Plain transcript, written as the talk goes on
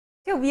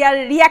We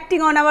are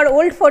reacting on our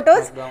old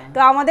photos. তো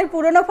আমাদের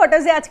পুরনো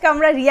ফটোজে আজকে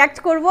আমরা রিঅ্যাক্ট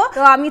করব।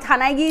 তো আমি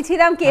থানায়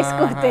গিয়েছিলাম কেস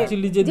করতে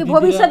যে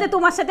ভবিষ্যতে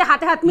তোমার সাথে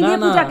হাতে হাত মিলিয়ে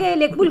পূজাকে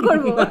লেকপুল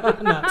করব।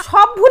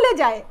 সব ভুলে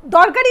যায়,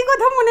 দরকারি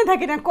কথা মনে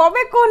থাকে না।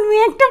 কবে কোন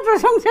মেয়ে একটা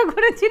প্রশংসা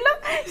করেছিল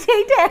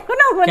সেইটা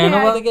এখনো মনে আছে। কেন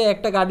বলতে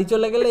একটা গাড়ি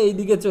চলে গেলে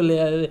এইদিকে চলে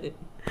আসবে।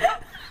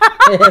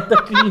 এত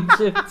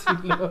ক্লিনশেপ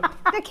ছিল।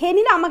 এটা খেয়ে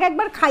নিলে আমাকে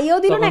একবার খাইয়েও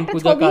দিল না,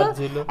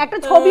 একটা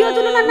ছবিও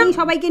তুলে না। আমি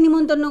সবাইকে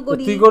নিমন্ত্রণ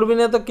করি। তুই করবি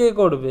না তো কে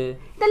করবে?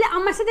 তাহলে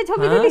আমার সাথে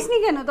ছবি তুলিসনি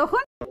কেন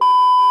তখন?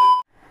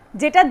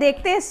 যেটা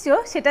দেখতে এসছো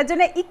সেটার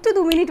জন্য একটু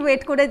 2 মিনিট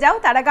ওয়েট করে যাও।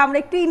 তার আগে আমরা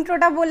একটু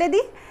ইন্ট্রোটা বলে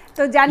দিই।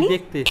 তো জানি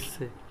দেখতে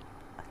এসছে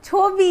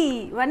ছবি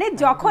মানে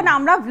যখন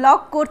আমরা ব্লগ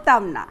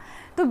করতাম না,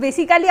 তো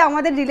বেসিক্যালি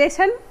আমাদের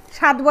রিলেশন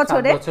 7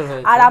 বছরের,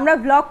 আর আমরা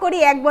ব্লগ করি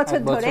 1 বছর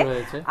ধরে।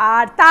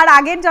 আর তার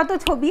আগের যত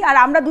ছবি, আর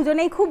আমরা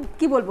দুজনেই খুব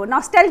কি বলবো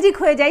নস্টালজিক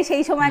হয়ে যাই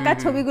সেই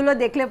সময়কার ছবিগুলো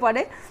দেখলে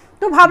পরে।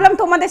 তো ভাবলাম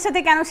তোমাদের সাথে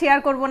কেন শেয়ার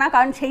করব না,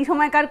 কারণ সেই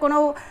সময়কার কোনো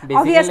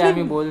অবভিয়াসলি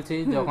আমি বলছি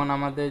যখন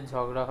আমাদের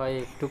ঝগড়া হয়,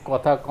 একটু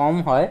কথা কম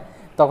হয়,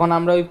 তখন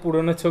আমরা ওই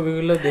পুরনো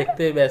ছবিগুলো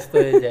দেখতে ব্যস্ত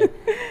হয়ে যাই।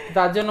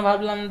 তার জন্য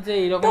ভাবলাম যে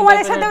এরকম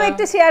তোমাদের সাথেও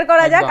একটু শেয়ার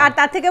করা যাক। আর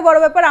তার থেকে বড়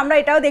ব্যাপার, আমরা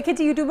এটাও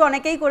দেখেছি ইউটিউবে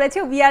অনেকেই করেছে,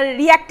 we are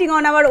reacting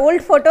on our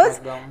old photos.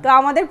 তো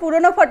আমাদের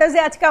পুরনো ফটোজে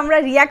আজকে আমরা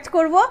রিঅ্যাক্ট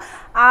করব।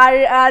 আর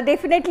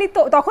ডেফিনেটলি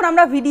তখন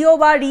আমরা ভিডিও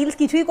বা রিলস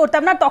কিছুই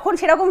করতাম না, তখন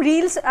সেরকম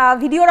রিলস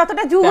ভিডিওর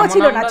অতটা যুগও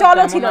ছিল না,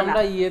 চলো ছিল না,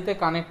 আমরা ইয়েতে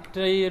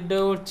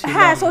কানেক্টেডও ছিলাম,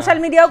 হ্যাঁ সোশ্যাল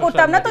মিডিয়াও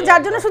করতাম না। তো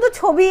যার জন্য শুধু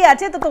ছবি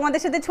আছে। তো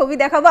তোমাদের সাথে ছবি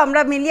দেখাবো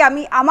আমরা মেনলি।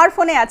 আমি আমার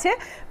ফোনে আছে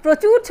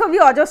প্রচুর ছবি,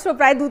 অজস্র,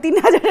 প্রায় 2-3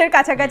 হাজারের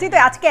কাছাকাছি। তো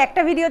আজকে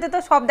একটা ভিডিওতে তো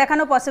সব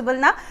দেখানো পসিবল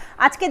না,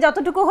 আজকে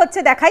যতটুকু হচ্ছে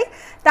দেখাই।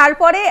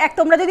 তারপরে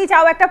তোমরা যদি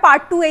চাও একটা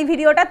পার্ট 2 এই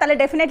ভিডিওটা, তাহলে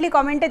ডেফিনেটলি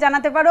কমেন্টে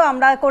জানাতে পারো,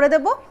 আমরা করে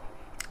দেবো।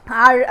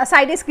 আর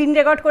সাইডে স্ক্রিন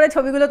রেকর্ড করে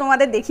ছবিগুলো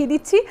তোমাদের দেখিয়ে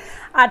দিচ্ছি।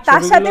 আর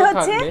তার সাথে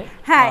হচ্ছে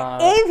হ্যাঁ,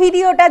 এই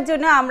ভিডিওটার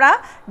জন্য আমরা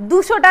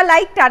 200টা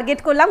লাইক টার্গেট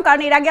করলাম,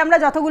 কারণ এর আগে আমরা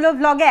যতগুলো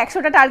ব্লগে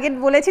 100টা টার্গেট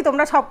বলেছি,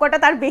 তোমরা সবকটা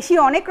তার বেশি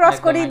অনেক ক্রস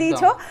করে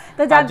দিয়েছো।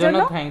 তো যার জন্য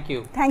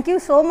থ্যাংক ইউ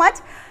সো মাচ।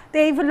 তো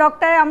এই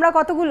ব্লগটায় আমরা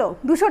কতগুলো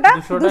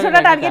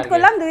 200টা টার্গেট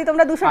করলাম। যদি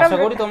তোমরা 200টা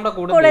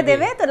করে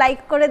দেবে তো লাইক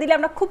করে দিলে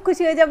আমরা খুব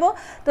খুশি হয়ে যাব।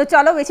 তো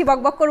চলো বেশি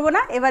বকবক করবো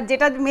না, এবার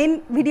যেটা মেইন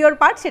ভিডিওর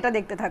পার্ট সেটা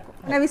দেখতে থাকো।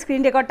 আমি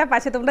স্ক্রিন রেকর্ডটা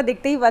পাশে তোমরা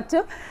দেখতেই পাচ্ছ।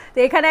 তো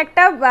এখানে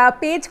একটা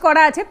পেজ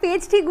করা আছে,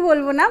 পেজ ঠিক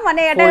বলবো না,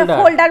 মানে একটা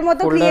ফোল্ডার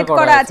মতো ক্রিয়েট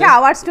করা আছে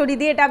আওয়ার স্টোরি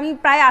দিয়ে। এটা আমি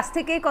প্রায় আজ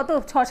থেকে কত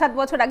 6-7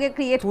 বছর আগে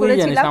ক্রিয়েট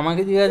করেছিলাম।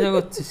 আমাকে জিজ্ঞাসা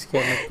করছিস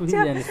কেন? তুই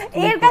জানিস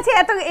এর কাছে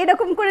এত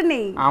এরকম করে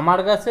নেই, আমার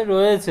কাছে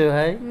রয়েছে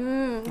ভাই,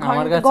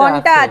 আমার কাছে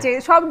ঘন্টা আছে,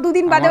 সব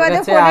দুদিন বাদে বাদে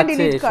ফোনে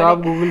ডিলিট করে, সব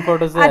গুগল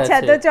ফটোসে আছে। আচ্ছা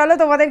তো চলো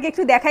তোমাদেরকে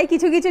একটু দেখাই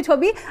কিছু কিছু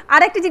ছবি।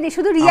 আরেকটা জিনিস,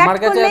 শুধু রিঅ্যাক্ট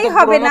করলেই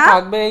হবে না,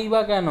 থাকবে এই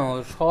বা কেন,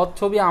 সব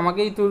ছবি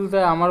আমাকেই তুলতে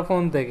হয় আমার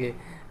ফোন থেকে,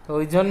 তো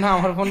ওই জন্য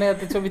আমার ফোনে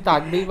এত ছবি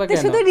থাকবেই বা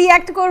কেন। শুধু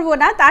রিঅ্যাক্ট করব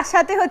না, তার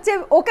সাথে হচ্ছে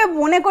ওকে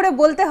মনে করে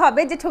বলতে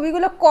হবে যে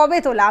ছবিগুলো কবে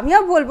তোলা।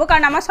 আমিও বলবো,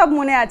 কারণ আমার সব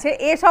মনে আছে,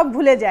 এ সব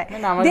ভুলে যায়।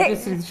 মানে আমার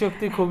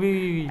স্মৃতিশক্তি খুবই,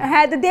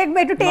 হ্যাঁ তো দেখবে,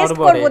 একটু টেস্ট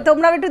করব,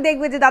 তোমরাও একটু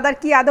দেখবে যে দাদার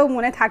কি আদৌ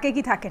মনে থাকে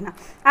কি থাকে না।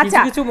 আচ্ছা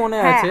কিছু মনে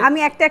আছে, আমি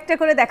একটা একটা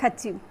করে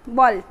দেখাচ্ছি।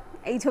 বল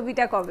এই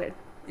ছবিটা কবে?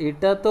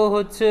 এটা তো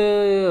হচ্ছে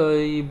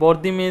ওই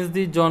বর্দি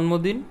মেজদির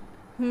জন্মদিন।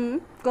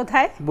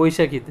 কোথায়?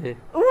 বৈশাখীতে।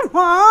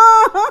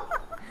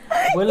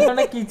 বললো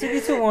না কিছু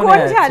কিছু মনে আছে।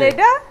 কোন সাল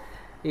এটা?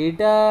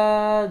 এটা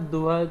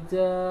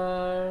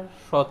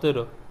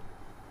 2017।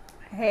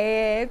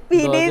 হ্যাঁ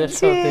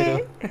পিড়েছি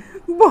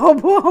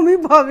বাবু, আমি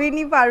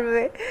ভাবিনি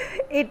পারবে।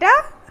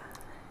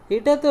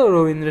 এটা তো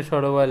রবীন্দ্র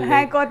সরোবর।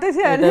 হ্যাঁ কত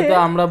সালে? এটা তো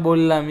আমরা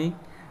বললামই,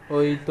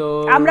 ওই তো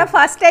আমরা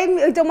ফার্স্ট টাইম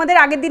ওই তোমাদের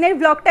আগের দিনের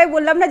ব্লগটাই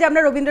বললাম না যে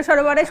আমরা রবীন্দ্র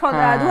সরোবরে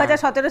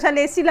 2017 সালে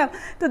এসেছিলাম।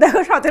 তো দেখো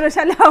 17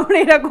 সালে আমরা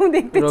এরকম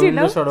দেখতে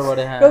ছিলাম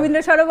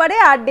রবীন্দ্র সরোবরে।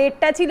 আর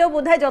ডেটটা ছিল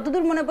বোধহয়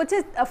যতদূর মনে পড়ছে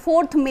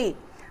 4th মে,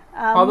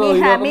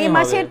 হ্যাঁ মে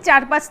মাসের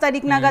 4-5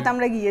 তারিখ নাগাদ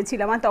আমরা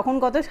গিয়েছিলাম। আর তখন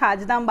কত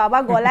সাজতাম বাবা,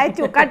 গলায়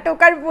চোকার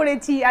টোকার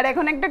পরেছি, আর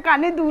এখন একটা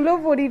কানে দুলও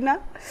পরি না।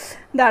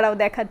 দাঁড়াও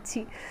দেখাচ্ছি।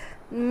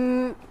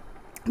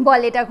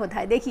 বল এটা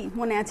কোথায়, দেখি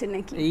মনে আছে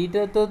নাকি?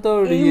 এইটা তো তোর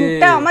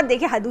মুখটা আমার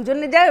দেখে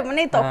দুজনে যা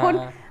মানে তখন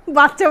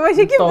বাচ্চা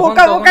বয়সে কি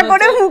বোকা বোকা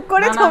করে মুখ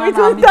করে ছবি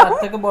তুলতাম।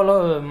 তার থেকে বলো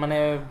মানে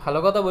ভালো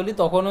কথা বলি,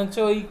 তখন হচ্ছে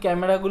ওই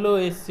ক্যামেরাগুলো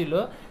এসেছিল,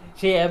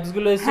 সেই অ্যাপস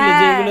গুলো এসেছিল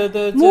যেগুলোতে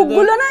হচ্ছে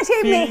মুখগুলো না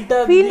সেই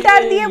ফিল্টার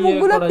দিয়ে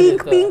মুখগুলো পিঙ্ক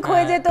পিঙ্ক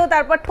হয়ে যেত,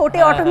 তারপর ঠোঁটে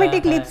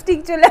অটোমেটিক লিপস্টিক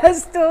চলে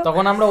আসতো।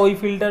 তখন আমরা ওই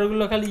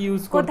ফিল্টারগুলো খালি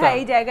ইউজ করতাম। কোথায়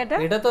এই জায়গাটা?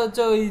 এটা তো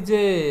হচ্ছে ওই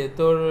যে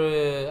তোর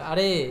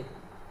আরে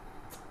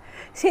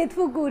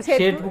শ্বেতপুকুর,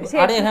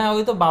 আরে হ্যাঁ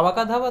ওই তো বাবা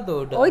কা ধাবা, তো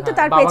ওই তো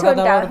তার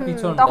পেছনটা।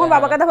 তখন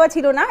বাবা কা ধাবা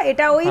ছিল না,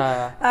 এটা ওই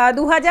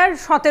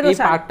 2017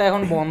 সাল। এই পার্কটা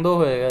এখন বন্ধ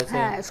হয়ে গেছে।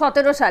 হ্যাঁ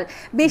 17 সাল।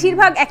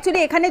 বেশিরভাগ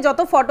অ্যাকচুয়ালি এখানে যত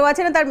ফটো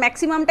আছে না তার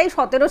ম্যাক্সিমামটাই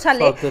 17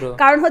 সালে।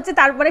 কারণ হচ্ছে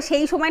তারপরে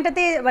সেই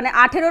সময়টাতে মানে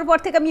 18 পর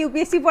থেকে আমি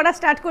ইউপিএসসি পড়া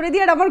স্টার্ট করে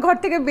দিই, আর আমার ঘর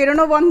থেকে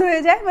বেরোনো বন্ধ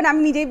হয়ে যায়, মানে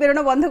আমি নিজেই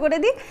বেরোনো বন্ধ করে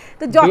দিই।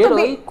 তো যত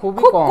খুব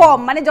কম,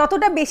 মানে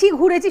যতটা বেশি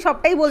ঘুরেছি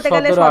সবটাই বলতে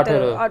গেলে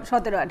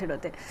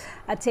 17-18-তে।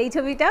 আচ্ছা এই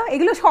ছবিটা,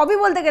 এগুলো সবই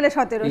বলতে গেলে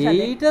 17 সালে।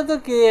 এইটা তো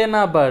কে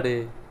না পারে,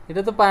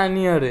 এটা তো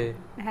পানিয়ারে।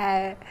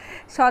 হ্যাঁ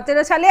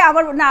 17 সালে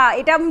আবার না,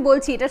 এটা আমি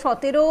বলছি এটা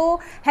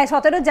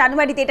 17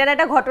 জানুয়ারিতে। এটার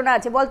একটা ঘটনা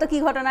আছে, বলতো কি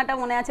ঘটনাটা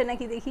মনে আছে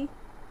নাকি দেখি।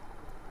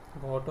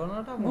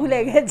 ঘটনাটা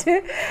ভুলে গেছে।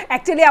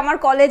 অ্যাকচুয়ালি আমার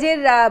কলেজের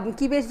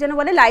কি বেশ যেন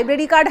বলে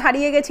লাইব্রেরি কার্ড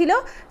হারিয়ে গেছিল,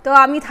 তো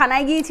আমি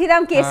থানায়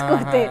গিয়েছিলাম কেস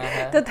করতে।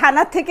 তো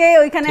থানার থেকে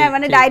ওইখানে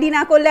মানে ডায়েরি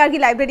না করলে আর কি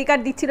লাইব্রেরি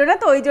কার্ড দিচ্ছিল না,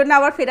 তো ওই জন্য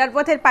আবার ফেরার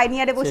পথের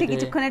পাইনিয়ারে বসে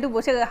কিছুক্ষণ একটু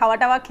বসে হাওয়া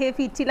টাওয়া খেয়ে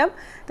ফিরছিলাম,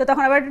 তো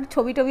তখন আবার একটু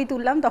ছবি টবি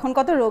তুললাম, তখন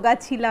কত রোগা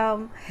ছিলাম।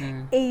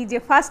 এই যে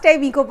ফার্স্ট টাইম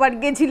ইকো পার্ক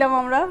গেছিলাম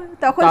আমরা,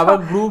 তখন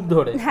গ্রুপ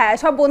ধরে, হ্যাঁ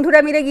সব বন্ধুরা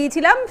মিলে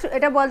গিয়েছিলাম।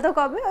 এটা বলতো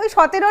কবে, ওই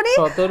 17ই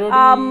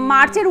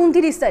মার্চের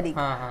 29 তারিখ,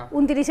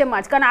 29শে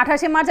মার্চ, কারণ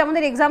 28শে মার্চ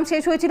আমাদের এক্সাম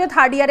শেষ হয়েছিল,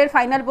 থার্ড ইয়ারের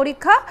ফাইনাল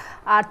পরীক্ষা,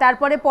 আর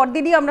তারপরে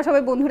পরদিনই আমরা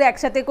সবাই বন্ধুরা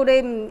একসাথে করে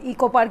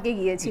ইকো পার্কে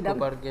গিয়েছিলাম।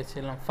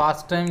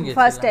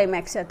 ফার্স্ট টাইম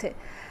একসাথে।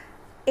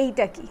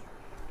 এইটা কি?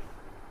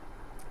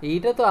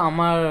 এইটা তো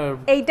আমার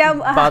এইটা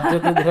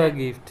বার্থডেতে দেওয়া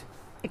গিফট।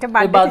 এটা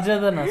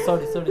বার্থডেতে না,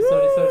 সরি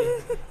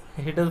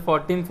এটা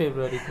 14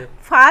 ফেব্রুয়ারিতে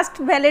ফার্স্ট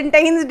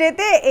ভ্যালেন্টাইন্স ডে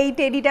তে এই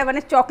টেডিটা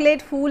মানে চকলেট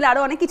ফুল আরো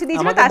অনেক কিছু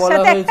দিয়েছিল, তার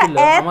সাথে একটা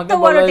এত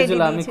বড় টেডি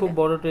দিয়েছিল। আমি খুব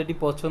বড় টেডি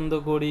পছন্দ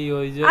করি,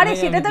 ওই জন্য আরে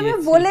সেটা তো আমি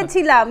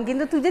বলেছিলাম,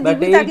 কিন্তু তুই যে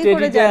দিবি তাকে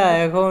করে যা।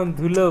 এখন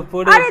ধুলো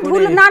পড়ে, আরে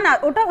ধুলো না না,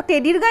 ওটা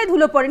টেডির গায়ে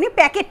ধুলো পড়েনি,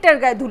 প্যাকেটটার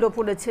গায়ে ধুলো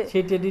পড়েছে।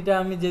 সেই টেডিটা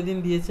আমি যেদিন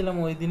দিয়েছিলাম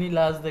ওই দিনই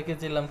লাস্ট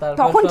দেখেছিলাম। তারপর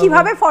তখন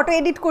কিভাবে ফটো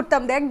এডিট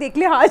করতাম দেখ,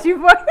 দেখলে হাসি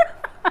পায়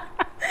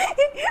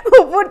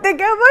উপর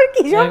থেকে আবার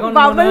কি সব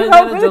বাবল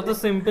বাবল, যত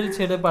সিম্পল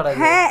ছেড়ে পারা যায়।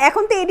 হ্যাঁ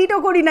এখন তো এডিটও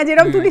করি না,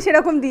 যেরকম তুলি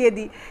সেরকম দিয়ে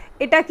দি।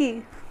 এটা কি?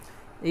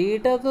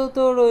 এটা তো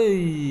তোর ওই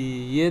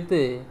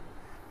ইয়েতে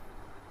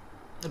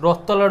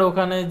রথতলার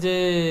ওখানে যে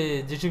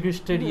যিশু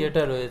খ্রিস্টের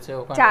ইয়েটা রয়েছে,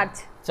 ওখানে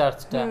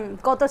চার্চটা।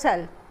 কত সাল?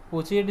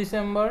 25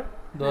 ডিসেম্বর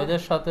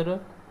 2017।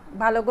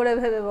 ভালো করে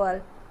ভেবে বল।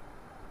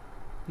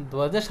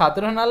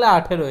 2017 নালে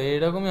 18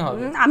 এরকমই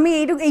হবে। আমি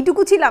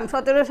এইটুকু ছিলাম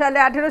 17 সালে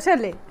 18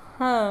 সালে।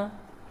 হ্যাঁ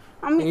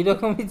আমি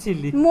এইরকমই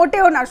ছিলি।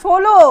 মোটেও না,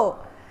 16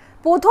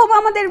 প্রথম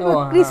আমাদের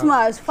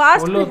ক্রিসমাস,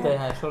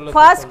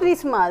 ফার্স্ট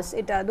ক্রিসমাস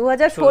এটা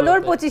 2016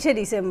 এর 25শে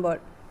ডিসেম্বর।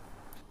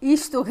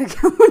 ইস তোকে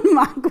কেমন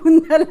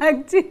মাকুন্দা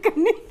লাগছে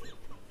এখানে,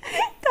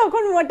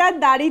 তখন মোটা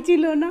দাড়ি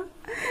ছিল না,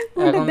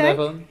 এখন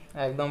দেখো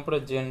একদম পুরো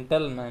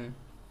জেন্টলম্যান।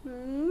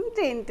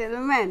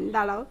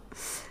 দাঁড়াও,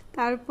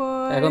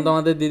 তারপর এখন তো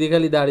আমাদের দিদি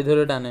খালি দাড়ি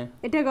ধরে টানে।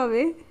 এটা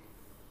কবে?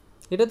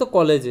 এটা তো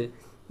কলেজে,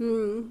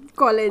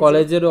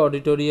 কলেজের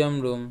অডিটোরিয়াম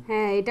রুম।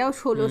 হ্যাঁ এটাও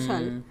 16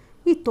 সাল।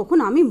 এই তখন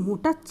আমি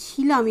মোটা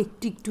ছিলাম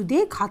একটু একটু,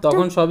 দেখ হাতটা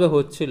তখন সবে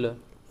হচ্ছিল।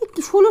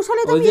 16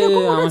 সালে তো আমি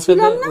এরকম মোটা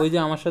ছিলাম না। ওই যে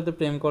আমার সাথে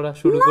প্রেম করা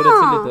শুরু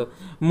করেছিলি তো,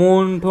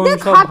 মন ঠন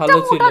সব ভালো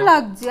ছিল। মোটা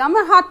লাগছে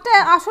আমার হাতটা,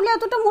 আসলে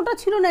এতটা মোটা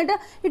ছিল না,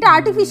 এটা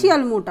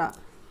আর্টিফিশিয়াল মোটা।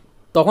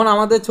 তখন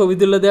আমাদের ছবি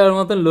তুলে দেওয়ার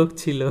মতন লোক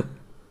ছিল,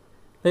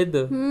 তাই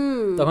তো?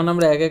 তখন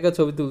আমরা একা একা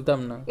ছবি তুলতাম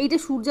না। এইটা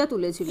সূর্যা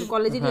তুলেছিল,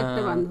 কলেজের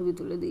একটা বান্ধবী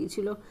তুলে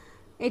দিয়েছিল।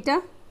 এটা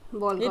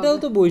বল। এটাও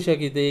তো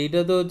বৈশাখীতে,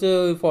 এইটা তো হচ্ছে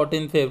ওই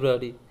 14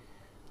 ফেব্রুয়ারি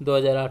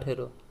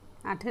 2018।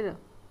 18?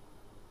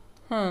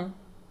 হ্যাঁ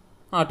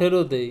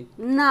 18তেই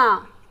না,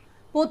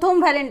 প্রথম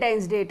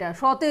ভ্যালেন্টাইন্স ডে এটা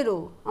 17,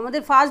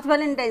 আমাদের ফার্স্ট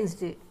ভ্যালেন্টাইন্স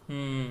ডে।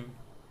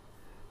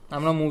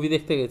 আমরা মুভি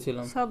দেখতে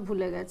গেছিলাম, সব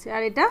ভুলে গেছে।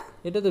 আর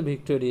এটা তো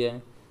ভিক্টোরিয়া।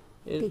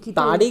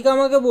 তারিখ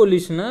আমাকে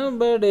বলিস না,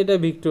 বাট এটা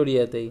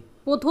ভিক্টোরিয়াতেই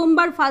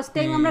প্রথমবার ফার্স্ট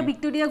টাইম আমরা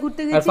ভিক্টোরিয়া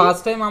ঘুরতে গেছি। আর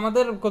ফার্স্ট টাইম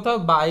আমাদের কোথাও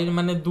বাইরে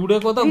মানে দূরে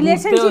কোথাও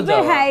ঘুরতেও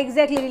যাওয়া। হ্যাঁ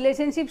এক্স্যাক্টলি,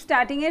 রিলেশনশিপ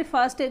স্টার্টিং এর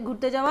ফার্স্ট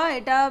ঘুরতে যাওয়া।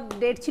 এটা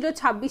ডেট ছিল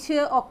 26শে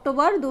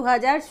অক্টোবর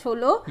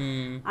 2016,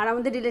 আর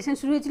আমাদের রিলেশন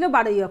শুরু হয়েছিল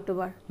 12ই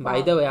অক্টোবর। বাই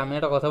দ্য ওয়ে আমি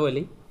একটা কথা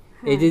বলি,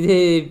 এই যে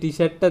টি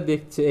শার্টটা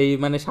দেখছো, এই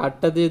মানে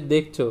শার্টটা যে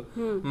দেখছো,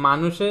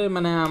 মানুষের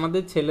মানে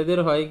আমাদের ছেলেদের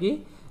হয় কি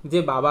যে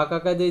বাবা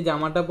কাকা যে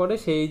জামাটা পরে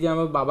সেই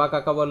জামা বাবা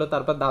কাকা বলো,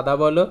 তারপর দাদা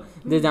বলো,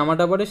 যে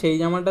জামাটা পরে সেই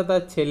জামাটা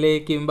তার ছেলে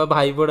কিংবা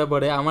ভাই বোরা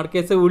পরে। আমার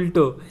কেসে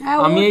উল্টো,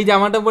 আমি এই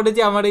জামাটা পরেছি,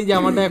 আমার এই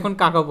জামাটা এখন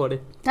কাকা পরে।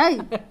 তাই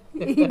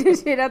এইটা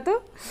সেরা তো,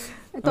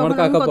 তখন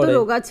আমি কত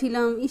রোগা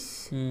ছিলাম। ইস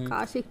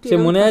কাশ একটু সে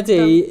মনে আছে,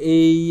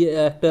 এই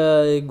একটা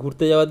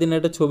ঘুরতে যাওয়ার দিন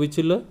একটা ছবি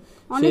ছিল,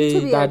 সেই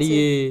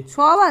দাঁড়িয়ে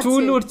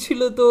চুল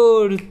উঠছিল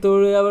তোর, তোর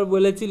আবার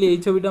বলেছিলি এই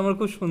ছবিটা আমার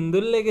খুব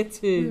সুন্দর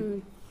লেগেছে।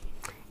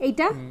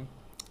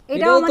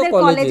 এটাও আমাদের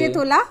কলেজে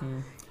তোলা।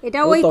 এটা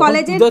ওই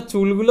কলেজের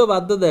চুলগুলো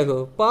বাদ দেখো,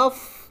 পাফ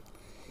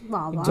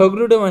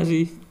ঝগড়ুটে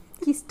মাসি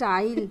কি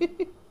স্টাইল।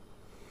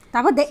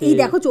 তারপর এই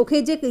দেখো চোখে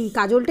যে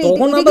কাজলটা,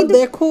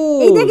 দেখো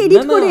এটা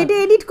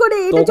এডিট করে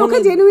এটা চোখে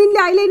জেনুইনলি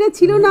আইলাইনার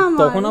ছিল না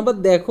আমার। তখন আবার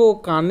দেখো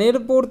কানের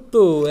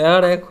পড়তো,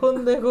 আর এখন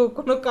দেখো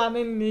কোনো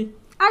কানের নেই।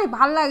 আরে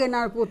ভাল লাগে না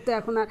আর পড়তে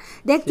এখন। আর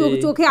দেখ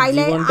চোখে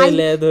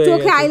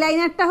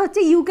আইলাইনারটা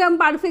হচ্ছে ইউক্যাম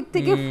পারফেক্ট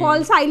থেকে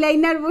ফলস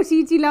আইলাইনার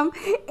বসিয়েছিলাম,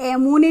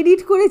 এমন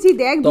এডিট করেছি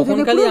দেখ। তখন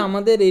খালি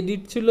আমাদের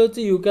এডিট ছিল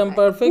হচ্ছে ইউক্যাম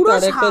পারফেক্ট,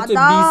 আর একটা হচ্ছে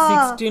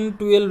B16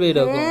 12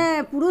 এরকম। হ্যাঁ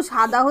পুরো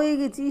সাদা হয়ে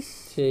গেছিস,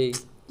 সেই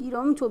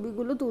কিরম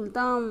ছবিগুলো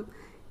তুলতাম।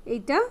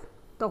 এইটা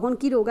তখন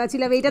কি রোগা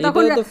ছিলাম। এইটা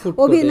তখন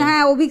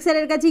অভিক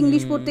স্যারের কাছে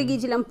ইংলিশ পড়তে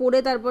গিয়েছিলাম, পড়ে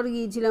তারপর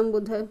গিয়েছিলাম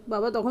বোধহয়।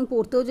 বাবা তখন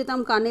পড়তেও যেতাম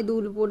কানে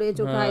দুল পরে,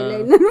 চোখে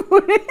আইলাইনার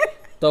পরে।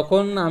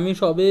 তখন আমি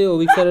সবে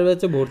অভিক স্যারের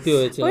কাছে ভর্তি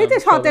হয়েছিলাম, ওই তো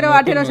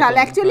 17-18 সাল।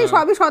 অ্যাকচুয়ালি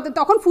সবই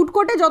তখন ফুড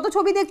কোর্টে যত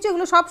ছবি দেখছো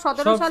এগুলো সব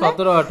 17 সালে।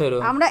 17-18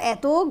 আমরা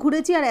এত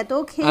ঘুরেছি আর এত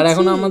খেয়েছি। আর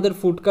এখন আমাদের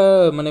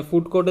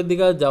ফুড কোর্টের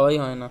দিকে যাওয়াই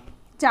হয় না।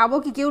 যাবো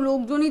কি, কেউ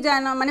লোকজনই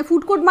যায় না, মানে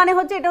ফুড কোর্ট মানে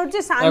হচ্ছে এটা হচ্ছে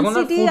সান এখন আর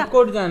সিটি ফুড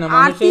কোর্ট যায় না,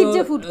 আরটির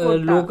যে ফুড কোর্ট,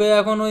 লোকে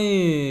এখন ওই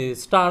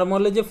স্টার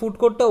মলে যে ফুড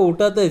কোর্টটা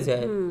ওটাতে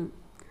যায়।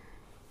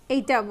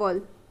 এইটা বল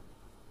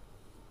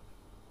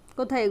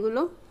কোথায়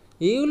এগুলো?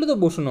 এইগুলো তো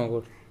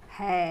বসুনগর।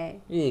 হ্যাঁ,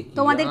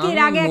 তোমাদেরকে এর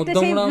আগে একটা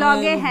সেই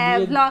ব্লগে, হ্যাঁ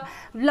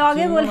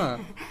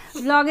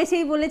ব্লগে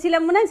সেই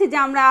বলেছিলাম মনে আছে যে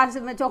আমরা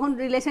যখন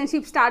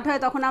রিলেশনশিপ স্টার্ট হয়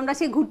তখন আমরা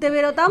সেই ঘুরতে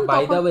বেরোতাম।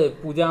 বাই দ্য ওয়ে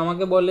পূজা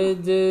আমাকে বলে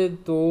যে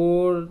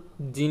তোর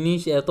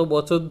জিনিস এত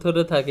বছর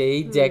ধরে থাকে,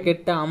 এই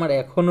জ্যাকেটটা আমার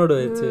এখনো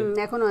রয়েছে।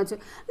 এখনো আছে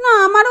না?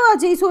 আমারও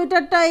আছে, এই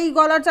সোয়েটারটা, এই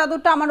গলার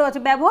চাদরটা আমারও আছে,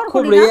 ব্যবহার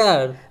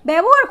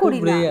করি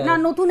না, না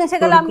নতুন এসে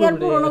গেলে আমি আর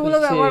পুরোনো গুলো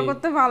ব্যবহার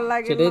করতে ভালো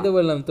লাগে। সেটাই তো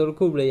বললাম, তোর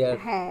খুব রেয়ার।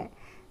 হ্যাঁ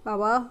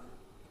বাবা,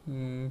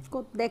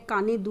 দেখ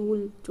কানে দুল,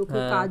 চোখে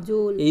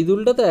কাজল, এই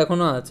দুলটা তো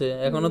এখনো আছে,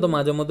 এখনো তো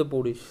মাঝে মধ্যে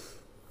পড়িস।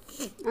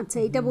 আচ্ছা,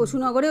 এটা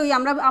বসুনগরে ওই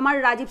আমরা আমার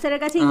রাজীব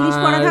স্যারের কাছে ইংলিশ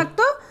পড়া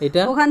থাকতো,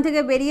 ওখান থেকে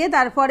বেরিয়ে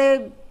তারপরে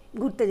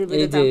ঘুরতে যাবে।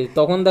 এই যে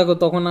তখন দেখো,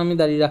 তখন আমি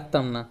দাঁড়িয়ে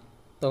রাখতাম না,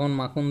 তখন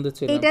মাখুন্দ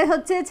ছিল। এটা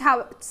হচ্ছে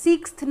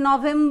 6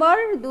 নভেম্বর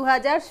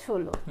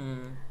 2016,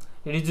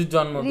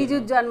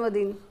 রিজুর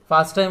জন্মদিন।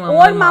 ফার্স্ট টাইম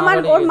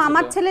ওর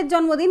মামার ছেলের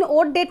জন্মদিন,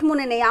 ওর ডেট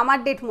মনে নেই, আমার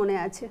ডেট মনে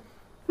আছে।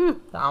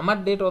 আমার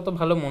ডেট অত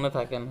ভালো মনে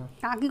থাকে না।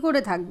 তা কি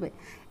করে থাকবে?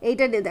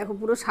 এইটা দেখো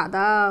পুরো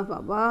সাদা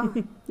বাবা,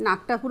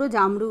 নাকটা পুরো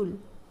জামরুল।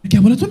 কি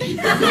বলে তুমি?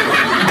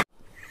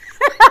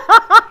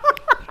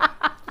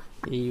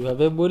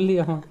 এইভাবে বললি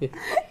আমাকে?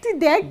 তুই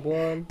দেখ,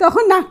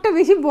 তখন নাকটা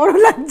বেশি বড়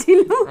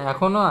লাগছিল,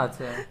 এখনো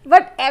আছে,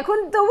 বাট এখন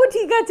তবু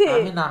ঠিক আছে।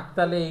 আমি নাক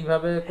তালে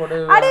এইভাবে করে,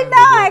 আরে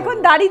না, এখন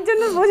দাড়ির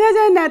জন্য বোঝা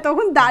যায় না,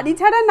 তখন দাড়ি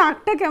ছাড়া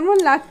নাকটা কেমন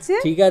লাগছে।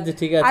 ঠিক আছে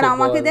ঠিক আছে। আর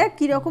আমাকে দেখ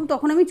কিরকম,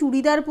 তখন আমি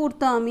চুড়িদার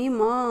পরতাম, আমি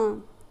মা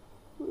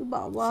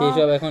বাবা,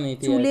 সেসব এখন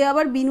চুলে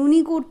আবার বিনুনি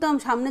করতাম,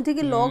 সামনে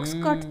থেকে লকস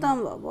কাটতাম,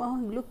 বাবা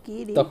এগুলো কি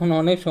রে। তখন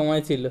অনেক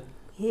সময় ছিল,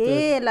 হে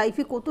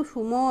লাইফে কত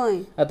সময়।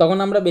 আর তখন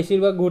আমরা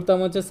বেশিরভাগ ঘুরতাম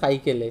হচ্ছে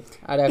সাইকেলে,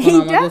 আর এখন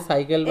আমাদের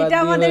সাইকেল বাদ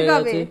দিয়ে হয়ে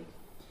গেছে।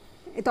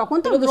 তখন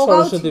তো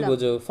সরস্বতী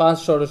পুজো,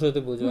 ফার্স্ট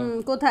সরস্বতী পুজো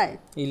কোথায়?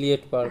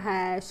 Eliot park.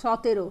 হ্যাঁ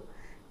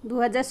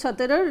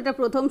 2017 এটা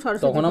প্রথম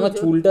সরস্বতী। তখন আমার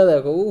চুলটা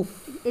দেখো, উফ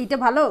এইটা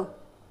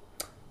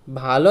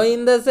ভালো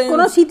ইন দ্য সেন্স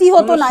কোনো স্মৃতি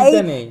হতো না,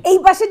 এই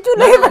পাশে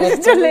চলে এই পাশে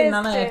চলে। না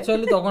না,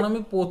 অ্যাকচুয়ালি তখন আমি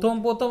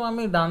প্রথম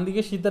আমি ডান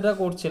দিকে শীতাটা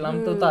করছিলাম,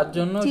 তো তার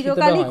জন্য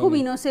চিরকালই খুব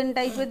ইনোসেন্ট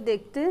টাইপের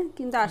দেখতে,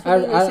 কিন্তু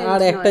আসলে ইনোসেন্ট।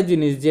 আর একটা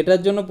জিনিস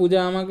যেটার জন্য পূজা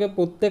আমাকে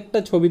প্রত্যেকটা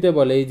ছবিতে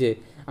বলে, এই যে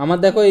আমার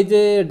দেখো এই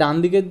যে ডান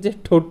দিকের যে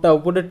ঠোঁটটা,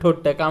 উপরের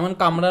ঠোঁটটা কেমন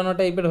কামড়ানো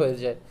টাইপের হয়ে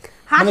যায়,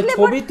 মানে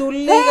ছবি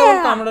তুললে কেমন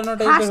কামড়ানো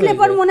টাইপের হয়ে যায়, হাসলে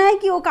পর মনে হয়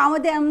কি ও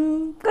কামড়ে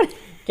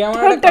কেমন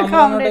একটা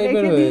কামড়ানো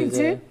টাইপের হয়ে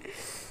যায়।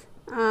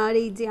 আর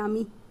এই যে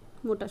আমি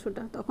মোটা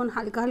সোটা, তখন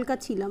হালকা হালকা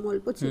ছিলাম,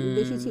 অল্প ছিল,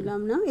 বেশি ছিলাম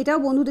না। এটাও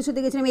বন্ধুদের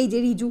সাথে গেছিলাম, এই যে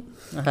রিজু,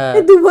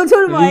 2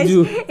 বছর বয়স,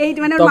 এই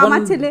মানে ওর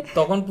মামার ছেলে।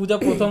 তখন পূজা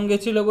প্রথম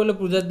গেছিল বলে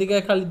পূজার দিকে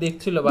খালি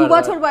দেখছিল, 2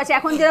 বছর বয়স।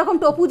 এখন যেরকম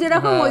টপু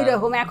যেরকম ওই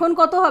রকম, এখন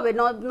কত হবে,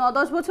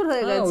 9-10 বছর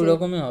হয়ে গেছে, ওই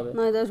রকমই হবে,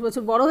 9-10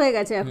 বছর বড় হয়ে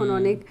গেছে এখন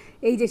অনেক।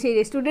 এই যে সেই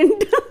রেস্টুরেন্ট,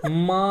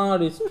 মা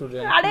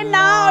রেস্টুরেন্ট, আরে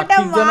না ওটা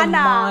মা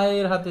না,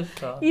 মায়ের হাতের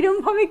স্বাদ, এরকম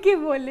ভাবে কে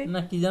বলে না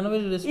কি জানো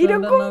রেস্টুরেন্টের নাম ছিল,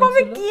 এরকম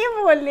ভাবে কে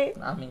বলে?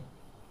 আমি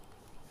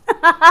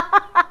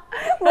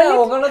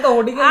ওখানে তো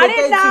হোর্ডিংয়ে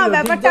লেখাই ছিল,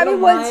 ব্যাপারটা আমি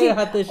বলছি।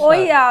 ওই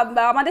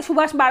আমাদের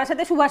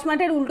বারাসাতে সুভাষ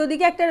মাঠের উল্টো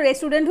দিকে একটা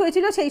রেস্টুরেন্ট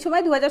হয়েছিল সেই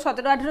সময়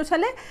 2017-18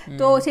 সালে,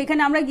 তো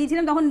সেইখানে আমরা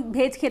গিয়েছিলাম, তখন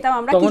ভেজ খেতাম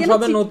আমরা। তখন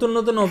সবে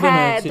নতুন ওপেন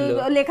হয়েছিল,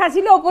 তো লেখা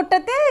ছিল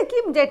ওপরটাতে কি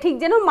যে ঠিক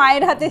যেন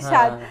মায়ের হাতের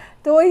স্বাদ।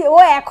 তো ও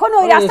এখন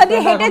ওই রাস্তা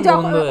দিয়ে হেঁটে,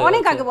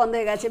 অনেক আগে বন্ধ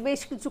হয়ে গেছে,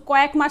 বেশ কিছু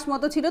কয়েক মাস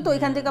মতো ছিল। তো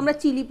ওইখান থেকে আমরা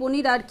চিলি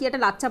পনির আর কি একটা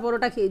লাচ্ছা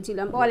পরোটা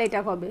খেয়েছিলাম। বল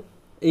এটা কবে?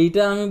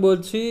 এইটা আমি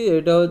বলছি,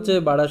 এটা হচ্ছে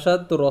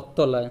বারাসাত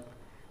রথতলায়,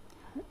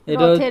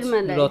 এটা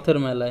রথের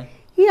মেলায়।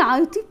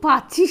 তুই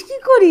পাচ্ছিস কি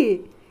করে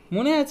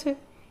মনে আছে?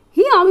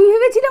 আমি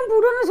ভেবেছিলাম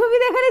পুরনো ছবি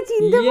দেখালে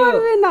চিনতে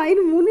পারবে না, এর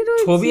মনে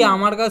রয়েছে। ছবি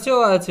আমার কাছেও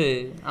আছে,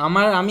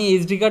 আমি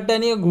এইচডি কার্ডটা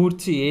নিয়ে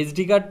ঘুরছি,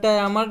 এইচডি কার্ডটায়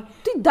আমার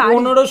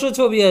 1500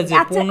 ছবি আছে,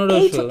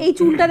 1500। এই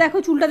চুলটা দেখো,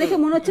 চুলটা দেখে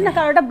মনে হচ্ছে না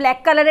কারণ ওটা ব্ল্যাক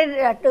কালারের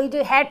ওই যে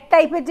হ্যাট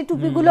টাইপের যে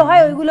টুপিগুলো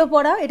হয় ওইগুলো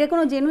পরা, এটা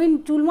কোনো জেনুইন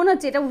চুল মনে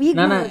হচ্ছে? এটা উইগ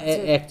মনে হচ্ছে।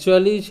 না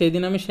অ্যাকচুয়ালি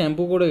সেদিন আমি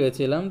শ্যাম্পু করে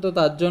গেছিলাম, তো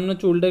তার জন্য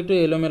চুলটা একটু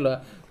এলোমেলো,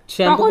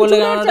 শ্যাম্পু করলে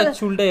আমার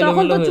চুলটা এলোমেলো হয়ে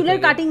যায়। তখন তো চুলের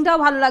কাটিংটাও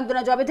ভালো লাগতো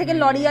না, যবে থেকে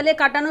লরিয়ালে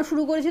কাটানো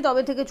শুরু করেছি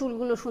তবে থেকে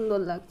চুলগুলো সুন্দর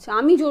লাগছে।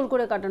 আমি জোর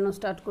করে কাটানো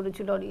স্টার্ট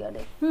করেছি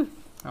লরিয়ালে,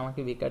 আমাকে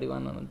ভিখারি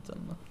বানানোর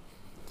জন্য।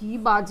 কি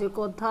বাজে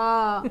কথা।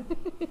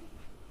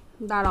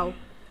 দাঁড়াও,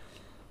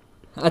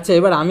 আচ্ছা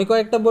এবার আমি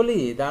কয়েকটা বলি,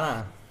 দাঁড়া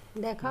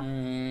দেখা।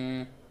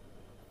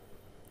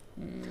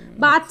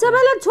 বাচ্চা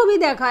বেলার ছবি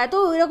দেখা, এত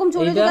এরকম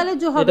চলে গেলে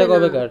যে হবে না। এটা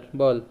কবে কাট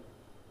বল,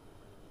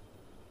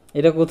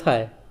 এটা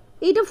কোথায়?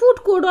 এটা ফুড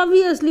কোর্ট,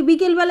 অবভিয়াসলি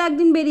বিকেল বেলা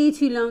একদিন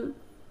বেরিয়েছিলাম,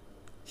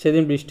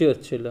 সেদিন বৃষ্টি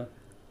হচ্ছিল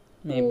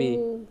মেবি,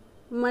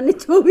 মানে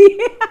ছবি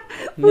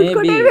ফুড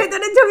কোর্টের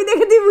ভেতরে ছবি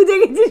দেখে তুই বুঝে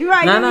গেছিস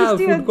ভাই? না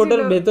ফুড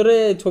কোর্টের ভেতরে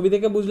ছবি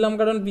দেখে বুঝলাম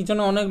কারণ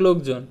পিছনে অনেক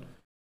লোকজন।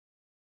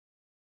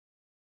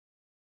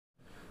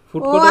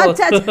 ফুড ও কোর্টে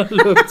আচ্ছা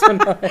লোকজন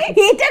হয়।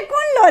 এটা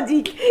কোন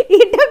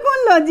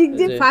লজিক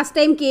যে ফার্স্ট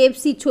টাইম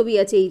KFC ছবি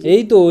আছে এই যে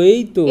এই তো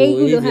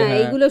এইগুলো, এই যে, হ্যাঁ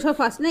এইগুলো সব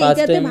ফার্স্ট না, First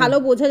এইটাতে time- ভালো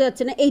বোঝা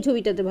যাচ্ছে না, এই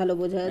ছবিটাতে ভালো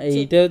বোঝা যাচ্ছে।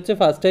 এইটা হচ্ছে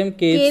ফার্স্ট টাইম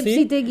KFC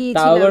তে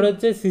গিয়েছিলাম। তাও আবার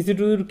হচ্ছে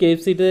সিসি2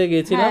 KFC তে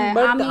গেছিলাম, হ্যাঁ,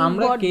 বাট আমি,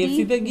 আমরা বড়দি, KFC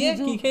তে গিয়ে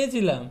জিজু, কি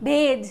খেয়েছিলাম?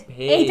 ভেজ।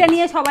 ভেজ। এইটা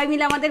নিয়ে সবাই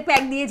মিলে আমাদের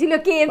প্যাক দিয়েছিল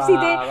KFC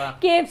তে। বাবা।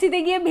 KFC তে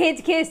গিয়ে ভেজ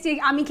খেয়েছি,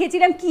 আমি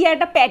খেয়েছিলাম কি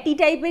একটা প্যাটি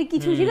টাইপের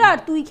কিছু ছিল, আর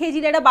তুই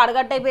খেয়েছিলি একটা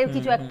বার্গার টাইপের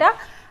কিছু একটা।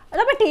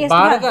 তবে টেস্ট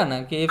বার্গার না,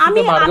 KFC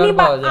তে বার্গার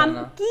পাওয়া যায়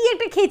না। কি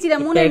একটা খেয়েছিলাম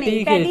মনে নেই,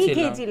 প্যাটি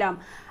খেয়েছিলাম।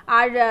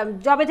 আর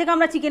যবে থেকে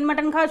আমরা চিকেন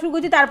মাটন খাওয়া শুরু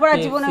করেছি তারপর আর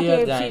জীবনে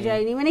KFC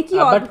যাইনি, মানে কি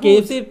বাট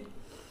KFC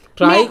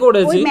ট্রাই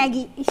করেছি। ওই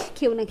ম্যাগি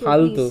খেও না,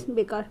 প্লিজ,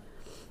 বেকার।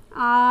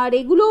 আর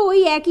এগুলো ওই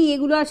একই,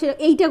 এগুলো আসে।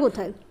 এইটা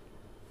কোথায়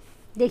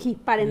দেখি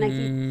পারে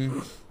নাকি?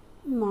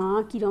 মা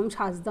কিরম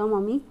সাজদাম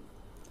আমি।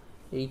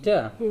 এইটা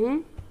হ্যাঁ,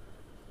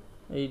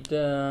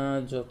 এইটা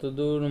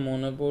যতদূর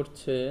মনে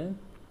পড়ছে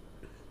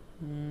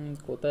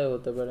কোথায়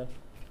হতে পারে,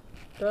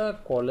 এটা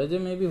কলেজে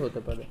মেবি হতে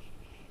পারে।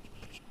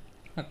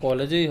 হ্যাঁ,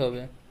 কলেজেই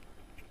হবে।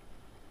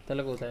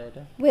 তাহলে কোথায়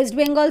এটা? ওয়েস্ট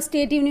বেঙ্গল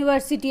স্টেট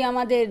ইউনিভার্সিটি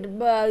আমাদের,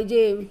 ওই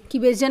যে কি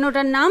বেশ যেন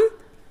ওটার নাম,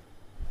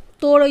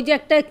 তোর ওই যে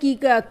একটা কি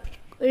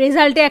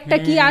রেজাল্টে একটা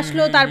কি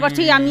আসলো, তারপর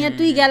সেই আমি আর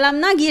তুই গেলাম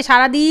না, গিয়ে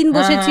সারাদিন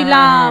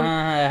বসেছিলাম।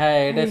 হ্যাঁ,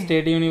 এটা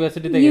স্টেট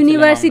ইউনিভার্সিটিতে গেছিলাম,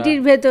 ইউনিভার্সিটির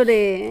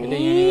ভেতরে। এটা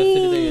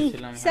ইউনিভার্সিটিতে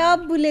গেছিলাম। সব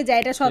ভুলে যায়,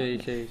 এটা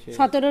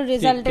 17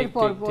 রেজাল্টের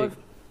পর পর।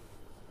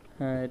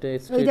 হ্যাঁ, এটা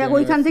ওই দেখ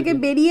ওইখান থেকে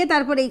বেরিয়ে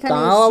তারপর এইখানে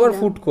তাও আবার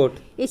ফুড কোর্ট,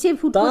 এসে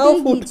ফুড কোর্টে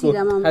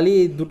গিয়েছিলাম আমরা। খালি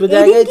দুটো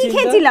জায়গায় কি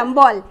খেয়েছিলাম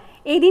বল,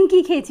 এই দিন কি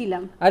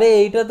খেয়েছিলাম? আরে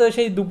এইটা তো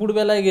সেই দুপুর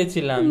বেলায়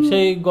গেছিলাম,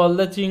 সেই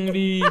গলদা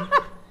চিংড়ি,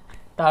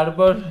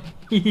 তারপর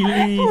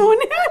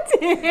মনে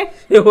আছে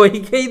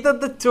ওইখানেই তো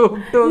চোখ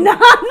টোক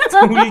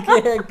চুলকে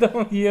একদম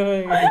ইয়ে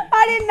হয়ে গেছে।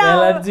 আরে না,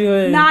 অ্যালার্জি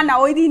হয়ে না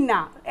ওই দিন না,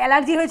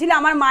 অ্যালার্জি হয়েছিল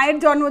আমার মায়ের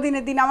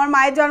জন্মদিনের দিন। আমার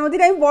মায়ের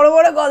জন্মদিনে আমি বড়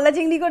বড় গলদা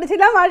চিংড়ি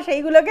করেছিলাম, আর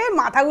সেইগুলোকে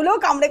মাথাগুলো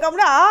কামড়ে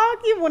কামড়ে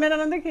কি মনের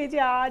আনন্দে খেয়েছি,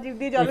 জিভ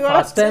দিয়ে জল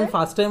বেরোচ্ছে।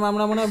 ফার্স্ট টাইম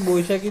আমরা মনে হয়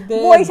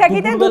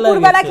বৈশাখীতে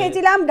দুপুরবেলা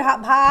খেয়েছিলাম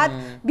ভাত,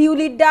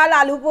 বিউলির ডাল,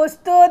 আলু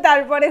পোস্ত,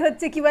 তারপরে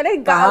হচ্ছে কি বলে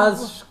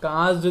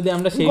কাজ যদি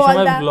আমরা সেই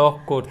সময় ব্লগ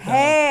করতাম।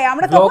 হ্যাঁ,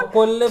 আমরা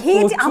তখন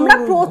খেয়েছি, আমরা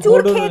প্রচুর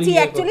খেয়েছি।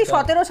 অ্যাকচুয়ালি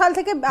 17 সাল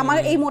থেকে আমার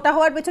এই মোটা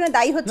হওয়ার পেছনে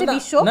দায়ী হচ্ছে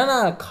বিশ্ব। না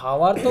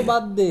খাওয়ার তো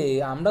বাদ দে,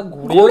 আমরা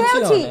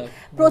ঘুরেওছি,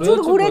 প্রচুর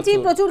ঘুরেছি,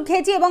 প্রচুর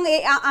খেয়েছি। এবং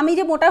আমি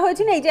যে মোটা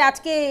হয়েছি না, এই যে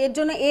আজকে এর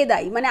জন্য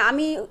দায়ী। মানে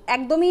আমি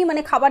একদমই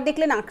মানে খাবার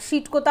দেখলে নাক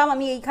সিটকোতাম,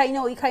 আমি এই খাই না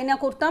ওই খাই না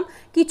করতাম,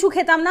 কিছু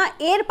খেতাম না।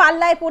 এর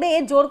পাল্লায় পড়ে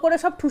এর জোর করে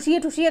সব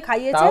ঠুসিয়ে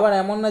খাইয়েছে। আবার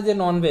এমন না যে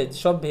নন ভেজ,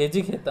 সব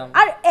ভেজই খেতাম।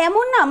 আর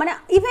এমন না, মানে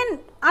ইভেন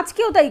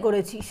আজকেও তাই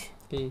করেছিস।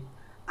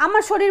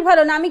 আমার শরীর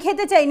ভালো না, আমি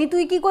খেতে চাইনি,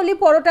 তুই কি করলি,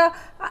 পরোটা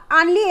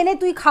আনলি, এনে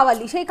তুই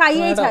খাওয়ালি, সেই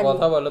খাইয়েই ছাড়লি।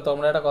 কথা বলো,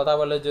 তোমরা একটা কথা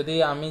বলো, যদি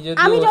আমি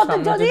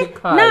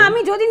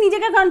যদি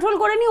নিজেকে কন্ট্রোল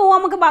করে নি, ও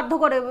আমাকে বাধ্য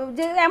করে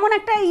যে এমন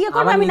একটা ইয়ে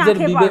করবে, আমি না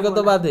খেয়ে পারবো। বিবেকে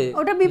তো বাধে,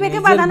 ওটা বিবেকে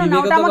বাঁধানো না,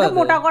 ওটা আমাকে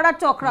মোটা করার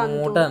চক্রান্ত।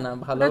 মোটা না,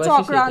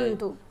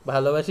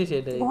 ভালোবাসি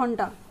সেটাই।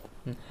 ঘন্টা,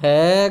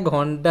 হ্যাঁ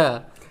ঘন্টা।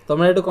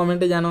 তোমরা একটু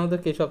কমেন্টে জানাও তো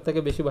কে সবথেকে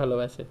বেশি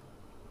ভালোবাসে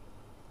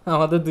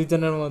আমাদের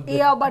দুইজনের মধ্যে।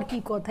 আবার কি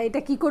কথা,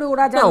 এটা কি করে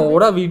ওরা জানে?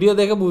 ওরা ভিডিও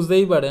দেখে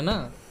বুঝতেই পারে না।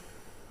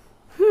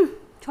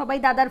 সবাই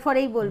দাদার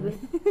ফরেই বলবে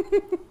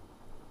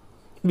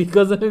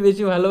বিকজ আমি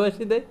বেশি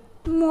ভালোবাসি তাই।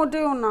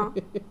 মোটেও না।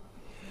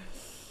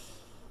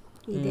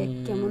 এই দেখ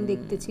কেমন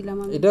দেখতে ছিলাম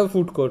আমি। এটা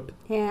ফুড কোর্ট।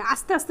 হ্যাঁ,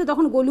 আস্তে আস্তে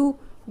তখন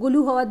গলু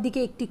হওয়ার দিকে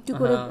একটু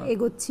করে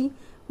এগোচ্ছি,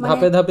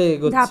 ধাপে ধাপে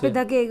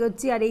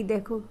এগোচ্ছি। আর এই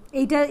দেখো,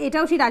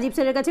 এটাও সেই রাজীব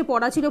স্যারের কাছে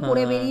পড়া ছিল,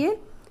 পড়ে বেরিয়ে।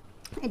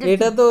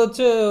 এটা তো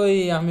হচ্ছে ওই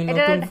আমি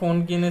নতুন ফোন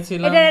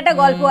কিনেছিলাম, এটার একটা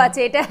গল্প আছে।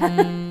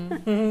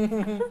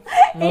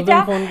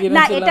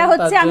 এটা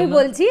হচ্ছে আমি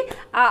বলছি,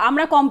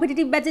 আমরা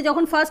কম্পিটিটিভ ব্যাচে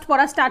যখন ফার্স্ট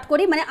পড়া স্টার্ট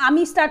করি, মানে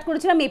আমি স্টার্ট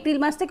করেছিলাম এপ্রিল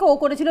মাস থেকে, ও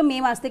করেছিল মে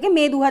মাস থেকে,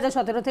 মে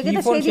 2017 থেকে।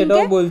 তো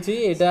সেটাও বলছি,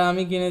 এটা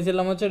আমি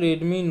কিনেছিলাম হচ্ছে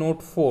Redmi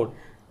Note 4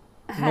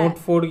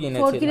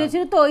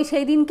 কিনেছিল। তো ওই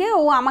সেই দিনকে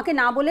ও আমাকে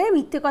না বলে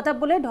মিথ্যে কথা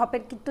বলে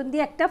ঢপের কীর্তন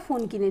দিয়ে একটা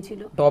ফোন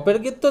কিনেছিল। ঢপের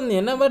কীর্তন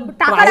নিয়ে না, বাট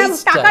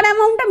টাকার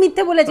অ্যামাউন্টটা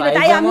মিথ্যে বলেছিল,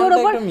 তাই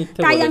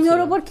আমি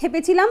ওর উপর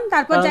খেপেছিলাম।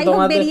 তারপর যাই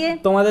হোক বেরিয়ে,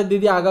 তোমাদের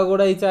দিদি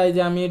আগাগোড়াই চায়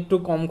যে আমি একটু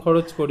কম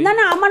খরচ করি।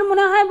 না আমার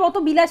মনে হয় অত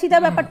বিলাসিতা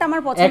ব্যাপারটা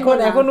আমার পছন্দ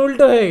না। এখন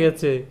উল্টো হয়ে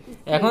গেছে,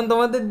 এখন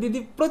তোমাদের দিদি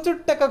প্রচুর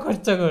টাকা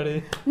খরচা করে।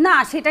 না,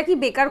 সেটা কি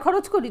বেকার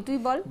খরচ করি তুই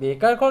বল?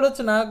 বেকার খরচ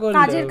না করি,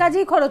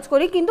 কাজেই খরচ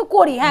করি, কিন্তু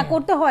করি। হ্যাঁ,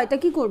 করতে হয়, তা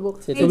কি করব?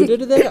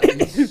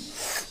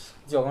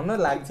 জঘন্য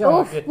লাগছে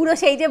আমাকে পুরো,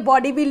 সেই যে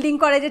বডি বিল্ডিং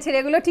করে যে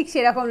ছেলেগুলো, ঠিক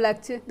সেরকম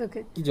লাগছে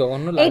তোকে। কি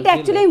জঘন্য লাগছে। এইটা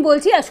অ্যাকচুয়ালি আমি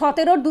বলছি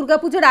 17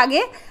 দুর্গাপুজোর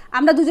আগে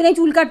আমরা দুজনেই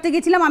চুল কাটতে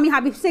গেছিলাম, আমি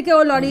হাবিব থেকে,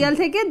 ও লরিয়াল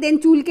থেকে। দেন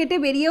চুল কেটে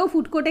বেরিয়েও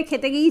ফুড কোর্টে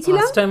খেতে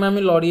গিয়েছিলাম। ফার্স্ট টাইম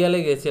আমি লরিয়ালে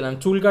গেছিলাম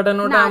চুল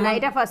কাটানোটা। না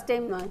এটা ফার্স্ট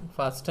টাইম নয়।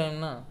 ফার্স্ট টাইম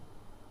না,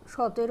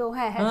 17।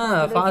 হ্যাঁ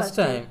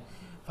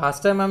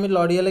ফার্স্ট টাইম আমি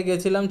লরিয়ালে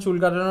গেছিলাম চুল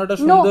কাটানোটা।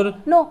 সুন্দর।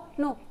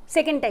 No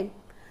second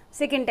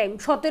time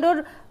 17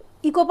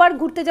 eco park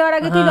ঘুরতে যাওয়ার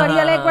আগে তুই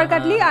লরিয়ালে একবার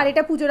কাটলি, আর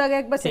এটা পুজোর আগে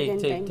একবার সেকেন্ড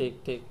টাইম।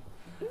 ঠিক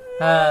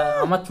হ্যাঁ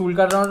আমার চুল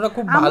কাটানোটা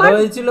খুব ভালো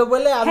হয়েছিল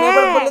বলে আমি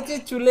এবার বলেছি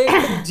চুলে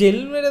একটু জেল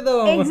মেরে দাও।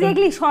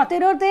 এক্স্যাক্টলি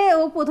 17তে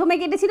ও প্রথমে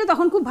কেটেছিল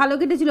তখন খুব ভালো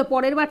কেটেছিল,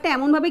 পরের বারটা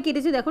এমন ভাবে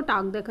কেটেছে দেখো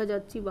টাক দেখা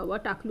যাচ্ছে বাবা,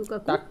 টাকলু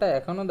কাকু। টাকটা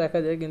এখনো দেখা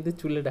যায় কিন্তু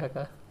চুলে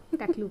ঢাকা।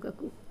 টাকলু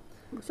কাকু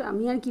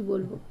আমি আর কি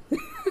বলবো,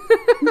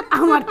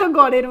 আমার তো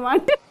গড়ের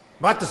মাঠ।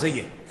 বাত তো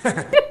সহি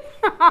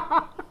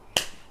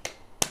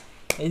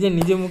এই যে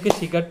নিজে মুখে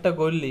শিকারটা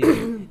করলি,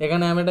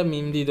 এখানে আমি একটা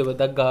মিম দিয়ে দেবো,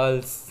 দ্য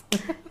গার্লস।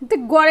 তো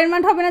গড়ের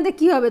মাঠ হবে না তো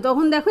কি হবে,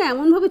 তখন দেখো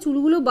এমন ভাবে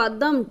চুলগুলো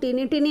বাদদাম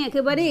টেনে টেনে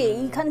একেবারে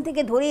এইখান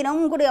থেকে ধরে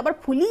এরকম করে আবার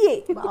ফুলিয়ে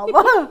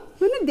বাবা,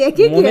 মানে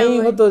দেখে কি মনেই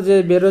হতো যে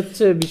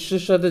বেরোচ্ছে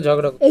বিশ্বের সাথে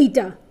ঝগড়া।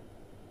 এইটা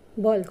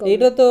বল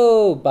এটা তো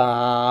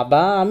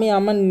বাবা, আমি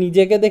আমার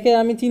নিজেকে দেখে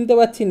আমি চিনতে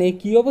পারছি না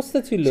কি অবস্থা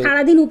ছিল।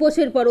 সারাদিন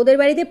উপোসের পর ওদের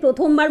বাড়িতে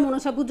প্রথমবার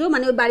মনসা পুজো,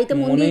 মানে ওই বাড়িতে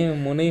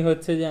মনেই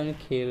হচ্ছে যে আমি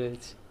খেয়ে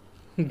রয়েছি।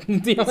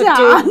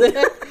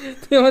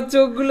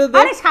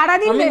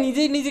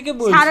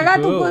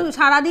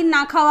 সারাদিন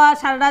না খাওয়া,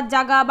 সারা রাত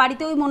জাগা,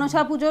 বাড়িতে ওই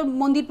মনসা পুজোর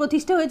মন্দির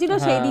প্রতিষ্ঠা হয়েছিল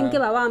সেই দিনকে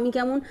বাবা আমি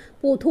কেমন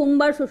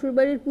প্রথমবার শ্বশুর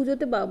বাড়ির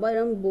পুজোতে বাবা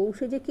এরকম বউ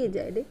সেজে কে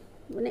যায় রে,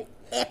 মানে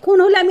এখন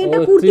হলে আমি একটা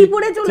কুর্তি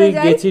পরে চলে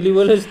যাই। গেছিলি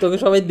বলে তোকে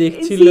সবাই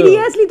দেখছিল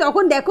সিরিয়াসলি,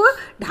 তখন দেখো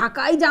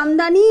ঢাকায়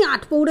জামদানি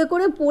আটপৌড়ে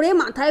করে পরে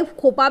মাথায়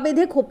খোপা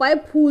বেঁধে খোপায়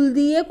ফুল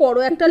দিয়ে করো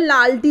একটা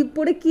লাল টিপ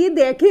পরে কে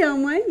দেখে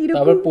আমায় এরকম।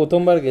 তারপর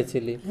প্রথমবার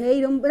গেছিলি? হ্যাঁ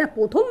এরকম না,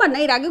 প্রথমবার না,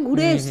 এর আগে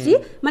ঘুরে এসেছি,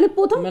 মানে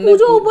প্রথম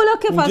পুজো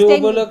উপলক্ষে ফার্স্ট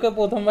টাইম উপলক্ষে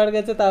প্রথমবার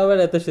গেছে, তাও আবার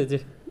এত সেজে।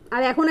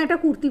 আর এখন একটা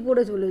কুর্তি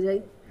পরে চলে যাই,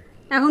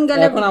 এখন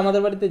গেলে এখন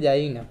আমাদের বাড়িতে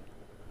যাই না,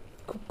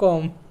 খুব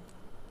কম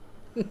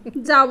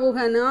যাবো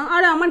কেন,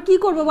 আর আমার কি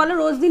করবো বলো,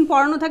 রোজ দিন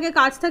পড়ানো থাকে,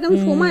 কাজ থাকে, আমি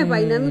সময়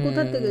পাই না, আমি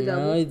কোথা থেকে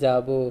যাবো? ওই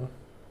যাবো,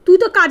 তুই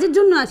তো কাজের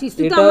জন্য আসিস,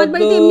 তুই তো আমার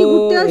বাড়িতে এমনি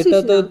ঘুরতে আসিস না।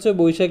 এটা তো হচ্ছে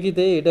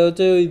বৈশাখীতে, এটা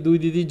হচ্ছে ওই দুই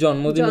দিদির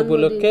জন্মদিন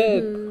উপলক্ষে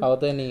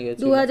খাওয়াতে নিয়ে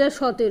গেছে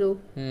 2017।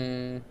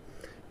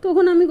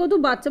 তখন আমি কত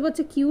বাচ্চা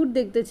বাচ্চা কিউট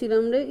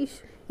দেখতেছিলাম রে।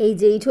 এই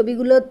যে এই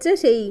ছবিগুলো হচ্ছে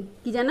সেই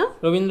কি জানো,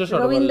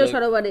 রবীন্দ্র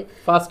সরোবরে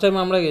ফার্স্ট টাইম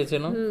আমরা গেছি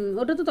না।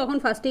 ওটা তো তখন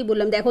ফার্স্টেই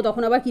বললাম, দেখো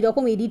তখন আবার কি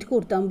রকম এডিট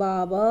করতাম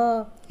বাবা,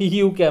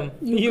 you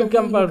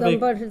cam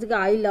perfect,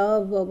 I love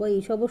বাবা,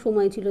 এই সবও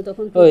সময় ছিল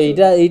তখন। ও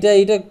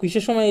এইটা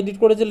কিসের সময় এডিট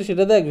করেছিল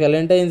সেটা দেখ,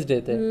 ভ্যালেন্টাইন্স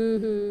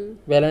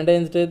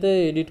ডে তে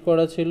এডিট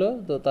করা ছিল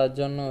তো, তার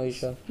জন্য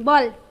ওইসব।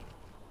 বল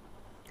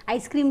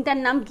আইসক্রিমটার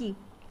নাম কি?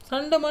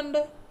 Sunday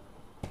Monday.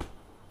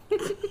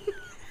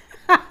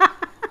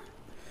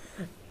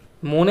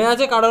 মনে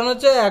আছে, কারণ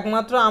হচ্ছে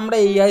একমাত্র আমরা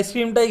এই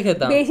আইসক্রিমটাই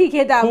খেতাম, বেশি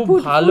খেতাম, খুব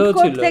ভালো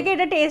ছিল থেকে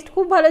এটা টেস্ট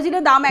খুব ভালো ছিল,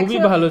 দাম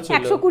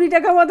 120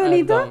 টাকা মতো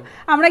নিত।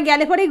 আমরা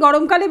গেলে পরে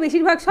গরমকালে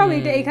বেশিরভাগ সব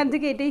এটা এখান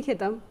থেকে এটাই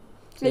খেতাম।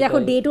 দেখো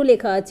ডেটও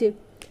লেখা আছে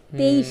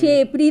 23শে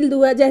এপ্রিল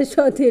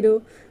 2017।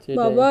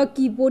 বাবা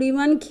কি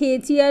পরিমাণ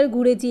খেয়েছি আর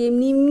ঘুরেছি,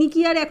 এমনি এমনি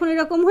কি আর এখন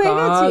এরকম হয়ে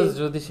গেছে?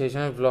 যদি সেই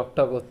সময়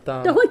ব্লগটা করতাম,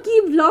 তখন কি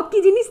ব্লগ কি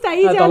জিনিস তাই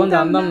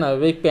জানতাম না,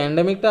 এই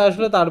প্যান্ডেমিকটা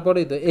আসলো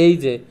তারপরেই তো। এই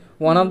যে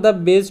ওয়ান অফ দা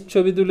বেস্ট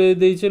ছবি তুলে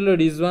দিয়েছিল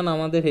রিজওয়ান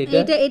আমাদের,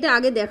 এটা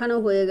আগে দেখানো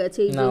হয়ে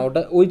গেছে না,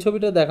 ওটা ওই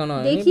ছবিটা দেখানো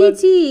হয়নি,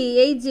 দেখিয়েছি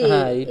এই যে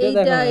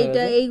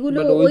এটা এইগুলো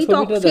ওই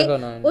ছবিটা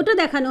দেখানো হয়নি, ওটা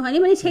দেখানো হয়নি,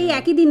 মানে সেই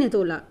একই দিনে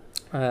তোলা।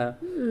 হ্যাঁ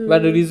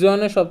বাট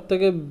রিজওয়ানের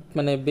সবথেকে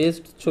মানে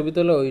বেস্ট ছবি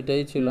তোলা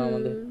ওইটাই ছিল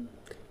আমাদের।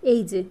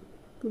 এই যে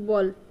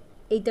বল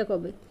এইটা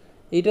কবে?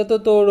 এটা তো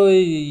তোর ওই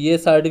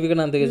সার্টিফিকেট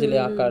আনতে গেছিলি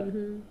আকার,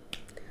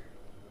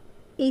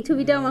 এই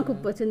ছবিটা আমার খুব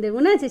পছন্দের,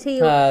 মনে আছে? সেই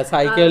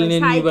সাইকেল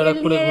নিয়ে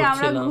নিবারাকপুরে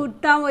আমরা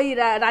ঘুরতাম, ওই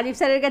রাজীব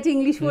স্যারের কাছে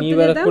ইংলিশ পড়তে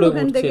যেতাম,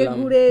 ওখান থেকে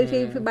ঘুরে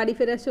সেই বাড়ি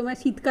ফেরার সময়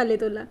শীতকালে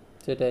তোলা।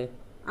 সেটাই।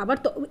 আবার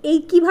তো এই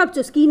কি ভাবছো,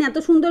 স্কিন এত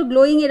সুন্দর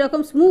গ্লোয়িং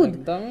এরকম স্মুথ,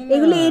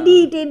 এগুলো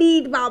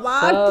এডিট বাবা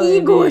কি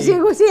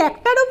ঘষে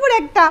একটার উপর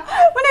একটা,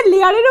 মানে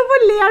লেয়ারের উপর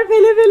লেয়ার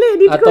ফেলে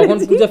এডিট করেছি। তখন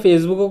পূজা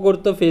ফেসবুকও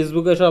করতো,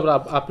 ফেসবুকে সব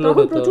আপলোড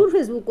হতো, প্রচুর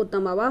ফেসবুক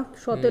করতাম বাবা,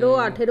 17,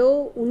 18,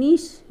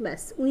 19,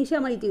 ব্যাস 19-এ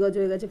আমার ইতিগজ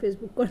হয়ে গেছে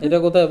ফেসবুক করা। এটা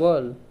কোথায়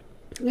বল?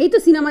 এই তো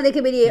সিনেমা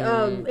দেখে বেরিয়ে,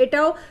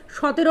 এটাও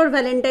 17-র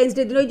ভ্যালেন্টাইন্স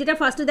ডে দিন, ওই যেটা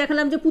ফার্স্টে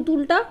দেখালাম যে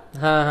পুতুলটা,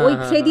 ওই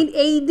সেই দিন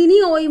এই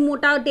দিনই ওই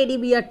মোটা টেডি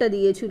বিয়ারটা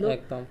দিয়েছিল।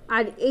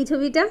 আর এই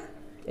ছবিটা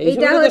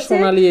এইটা হচ্ছে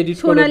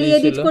সোনালি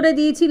এডিট করে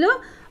দিয়েছিল,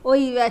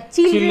 ওই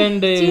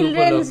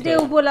চিলড্রেন্স ডে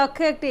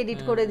উপলক্ষে একটা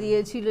এডিট করে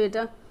দিয়েছিল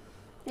এটা।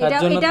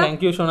 থ্যাংক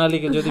ইউ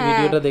সোনালিকে যদি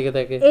ভিডিওটা দেখে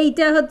থাকে।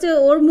 এইটা হচ্ছে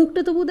ওর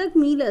মুখটা তো দেখ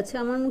মিল আছে,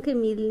 আমার মুখে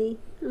মিল নেই।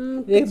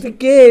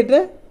 কে এটা?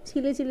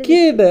 ছিলে কে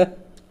এটা?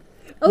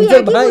 ওই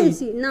একই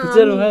বলছি না,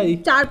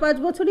 4-5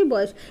 বছরই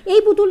বয়স। এই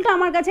পুতুলটা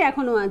আমার কাছে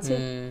এখনো আছে,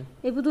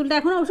 এই পুতুলটা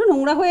এখন অবশ্য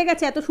নোংরা হয়ে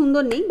গেছে, এত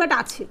সুন্দর নেই বাট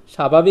আছে,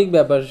 স্বাভাবিক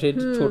ব্যাপার, সেই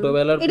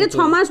ছোটবেলার। এটা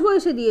 6 মাস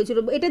বয়সে দিয়েছিল,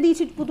 এটা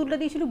দিয়েছিল পুতুলটা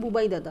দিয়েছিল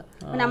বুবাই দাদা,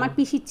 মানে আমার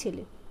পিসির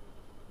ছেলে।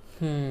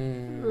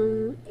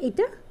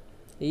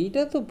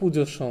 এইটা তো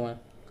পুজোর সময়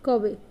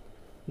কবে?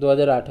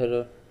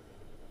 2018।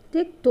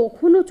 দেখ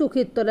তখনও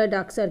চোখের তলায়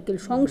ডার্ক সার্কেল,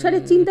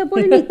 সংসারের চিন্তা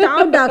পড়েনি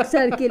তাও ডার্ক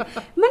সার্কেল,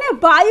 মানে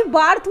বাই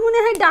বার্থ মনে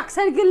হয় ডার্ক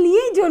সার্কেল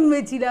নিয়েই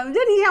জন্মেছিলাম,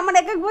 জানিস? আমার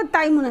একবার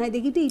তাই মনে হয়।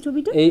 দেখি তো এই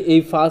ছবিটা, এই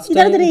ফার্স্ট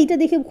টাইম এইটা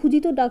দেখে খুঁজি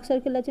তো ডার্ক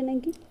সার্কেল আছে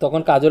নাকি।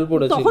 তখন কাজল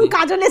পড়েছিল, তখন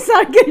কাজলের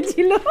সার্কেল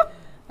ছিল।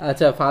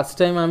 আচ্ছা ফার্স্ট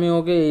টাইম আমি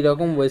ওকে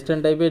এইরকম ওয়েস্টার্ন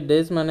টাইপের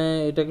ড্রেস, মানে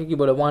এটাকে কি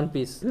বলে, ওয়ান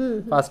পিস,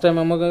 ফার্স্ট টাইম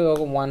আমাকে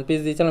ওয়ান পিস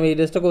দিয়েছিলাম। এই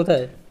ড্রেসটা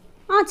কোথায়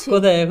আছে?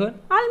 কোথায় এখন?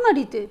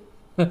 আলমারিতে।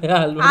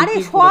 আরে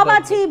সব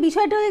আছে,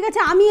 বিষয়টা হয়ে গেছে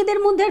আমি এদের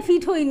মধ্যে আর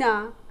ফিট হই না,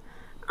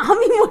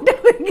 আমি মোটা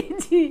হয়ে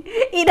গেছি,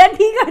 এরা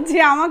ঠিক আছে,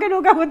 আমাকে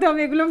রোগা হতে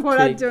হবে এগুলো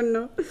পরার জন্য।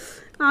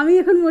 আমি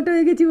এখন মোটা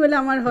হয়ে গেছি বলে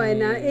আমার হয়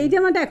না। এই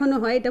জামাটা এখনো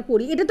হয়, এটা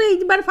পরি, এটা তো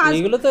এইবার ফার্স্ট,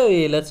 এগুলো তো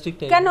ইলাস্টিক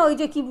টাইপ। কেন ওই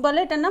যে কি বলে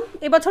এটার নাম,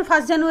 এবছর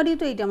 1 জানুয়ারি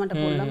তো এই জামাটা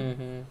পরলাম।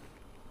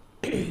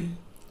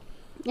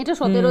 এটা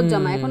 17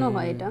 জামা, এখনো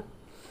হয় এটা।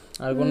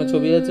 আর কোন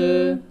ছবি আছে?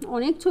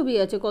 অনেক ছবি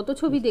আছে, কত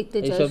ছবি দেখতে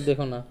চাস? এইসব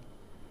দেখো না।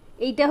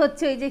 এইটা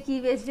হচ্ছে ওই যে কি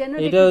বেশ জানো,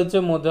 এটা হচ্ছে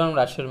মধ্যম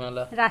রাসের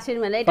মেলা। রাসের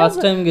মেলা, এটা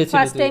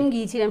ফার্স্ট টাইম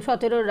গিয়েছিলাম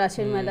 17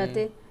 রাসের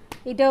মেলাতে।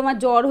 এটা আমার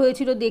জ্বর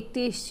হয়েছিল, দেখতে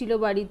এসেছিল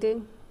বাড়িতে।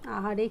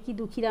 আহারে কি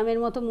দুঃখীরামের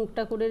মতো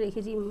মুখটা করে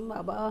রেখেছি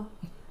বাবা,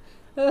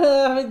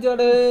 আমি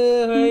জ্বরে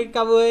হয়ে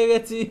কাবু হয়ে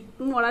গেছি,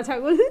 মরা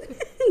ছাগল।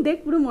 দেখ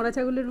পুরো মরা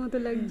ছাগলের মতো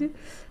লাগছে।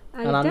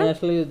 আর আমি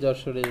আসলে জ্বর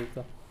সরে যেত।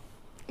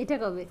 এটা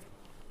কবে?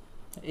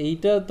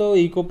 এইটা তো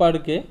ইকো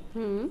পার্কে।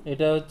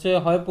 এটা হচ্ছে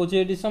হয়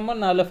 25 ডিসেম্বর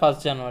না হলে 1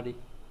 জানুয়ারি,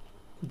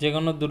 যে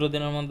কোনো দুটো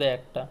দিনের মধ্যে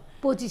একটা।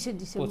 25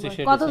 ডিসেম্বর।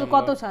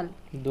 কত সাল?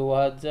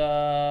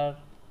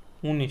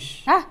 2019।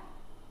 হ্যাঁ,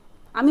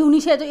 আমি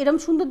 19-এ এরকম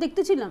সুন্দর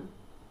দেখতে ছিলাম।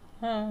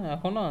 হ্যাঁ,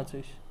 এখনো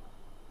আছিস।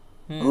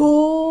 ও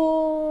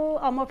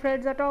আমার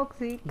ফ্রেন্ডস আর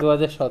টক্সিক।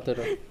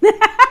 2017।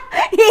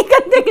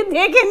 এইখান থেকে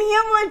দেখে নিয়ে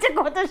বলছে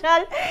কত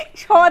সাল,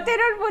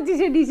 17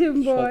 25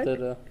 ডিসেম্বর।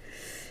 17।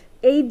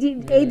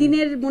 এই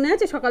দিনের মনে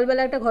আছে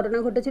সকালবেলা একটা ঘটনা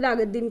ঘটেছিল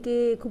আগের দিনকে,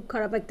 খুব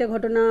খারাপ একটা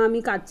ঘটনা। আমি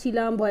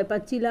কাঁদছিলাম, ভয়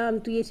পাচ্ছিলাম,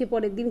 তুই এসে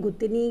পরের দিন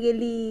ঘুরতে নিয়ে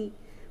গেলি,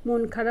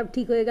 মন খারাপ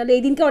ঠিক হয়ে গেল।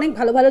 এই দিনকে অনেক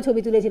ভালো ভালো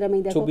ছবি তুলেছিলাম।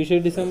 এই দেখো 24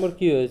 ডিসেম্বর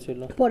কি হয়েছিল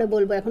পরে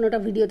বলবো, এখন ওটা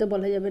ভিডিওতে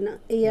বলা যাবে না।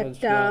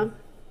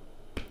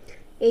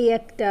 এই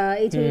একটা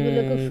এই ছবিগুলো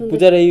খুব সুন্দর।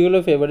 পূজার এইগুলো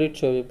ফেভারিট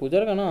ছবি,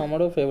 পূজার কেন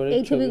আমারও ফেভারিট।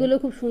 এই ছবিগুলো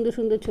খুব সুন্দর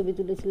সুন্দর ছবি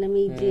তুলেছিলাম।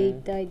 এই যে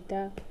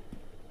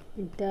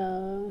এটা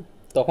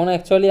তখন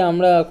অ্যাকচুয়ালি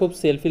আমরা খুব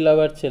সেলফি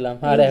লাভার ছিলাম,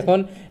 আর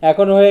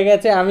এখন হয়ে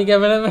গেছে আমি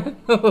ক্যামেরাম্যান,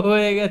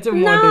 হয়ে গেছে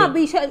না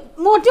বিষয়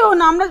মোটেও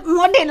না, আমরা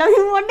মডেল, আমি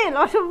মডেল,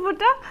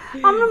 অসভ্যটা।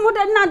 আমরা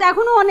মডেল না,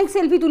 এখনো অনেক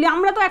সেলফি তুলি।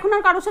 আমরা তো এখন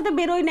আর কারোর সাথে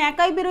বেরোই না,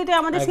 একাই বেরোই, তো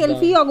আমাদের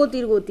সেলফি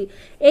অগতির গতি।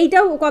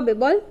 এইটাও কবে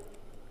বল?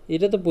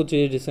 এটা তো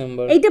 25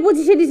 ডিসেম্বর। এইটা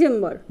 25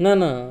 ডিসেম্বর না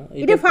না,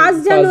 এটা 1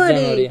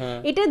 জানুয়ারি।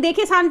 এটা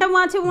দেখে সান্টামা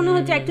আছে মনে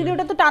হচ্ছে, অ্যাকচুয়ালি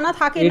ওটা তো টানা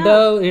থাকে না।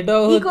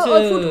 এটাও হচ্ছে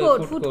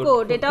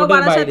ফুডকোর্ট, এটাও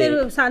বারাসাতের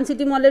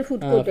সানসিটি মলের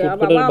ফুডকোর্টে।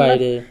 বাবা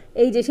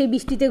এই যে সেই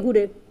বৃষ্টিতে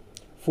ঘুরে।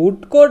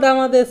 ফুডকোর্ট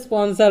আমাদের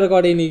স্পন্সর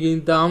করেনি,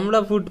 কিন্তু আমরা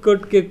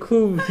ফুডকোর্টকে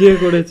খুব ইয়ে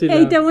করেছিলাম।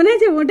 এইটা মনে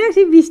আছে মোটা,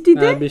 সেই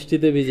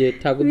বৃষ্টিতে ভিজে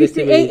ঠাকুর দেখতে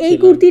বেরিয়েছিলাম। এই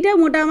কুর্তিটা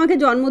মোটা আমাকে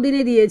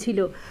জন্মদিনে দিয়েছিল,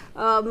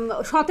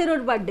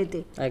 17 বার্থডেতে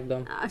একদম।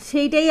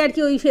 সেইটাই আর কি,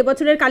 ওই সে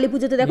বছরের কালী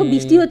পুজোতে দেখো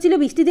বৃষ্টি হচ্ছিল,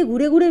 বৃষ্টিতে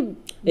ঘুরে ঘুরে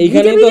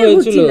এইখানেই তো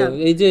হয়েছিল।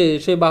 এই যে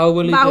সে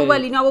বাহুবলী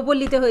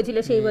নবপল্লীতে হয়েছিল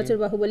সেই বছর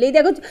বাহুবলী। এই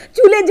দেখো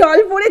চুলে জল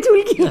পড়ে চুল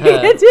কি হয়ে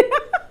গেছে।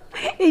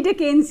 এইটা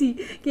কেনসি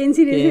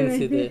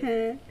রেজিমেন্ট।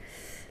 হ্যাঁ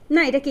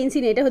না, এটা কেনসি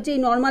না, এটা হচ্ছে এই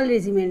নরমাল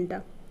রেজিমেন্টটা।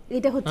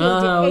 এটা হচ্ছে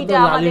এইটা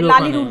আমাদের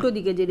লালির উল্টো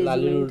দিকে যে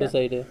রেজিমেন্টটা,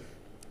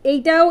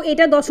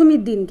 এটা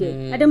দশমীর দিনকে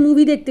একটা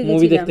মুভি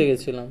দেখতে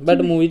গেছিলাম, বাট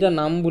মুভিটার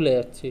নাম ভুলে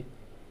যাচ্ছি।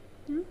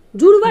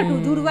 জুরবাটু,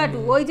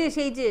 ওই যে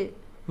সেই যে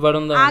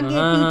আগে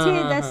পিছে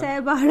দশে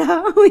বাড়া,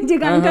 ওই যে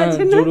গানটা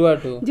আছে না,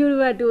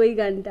 জুরবাটু, ওই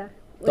গানটা।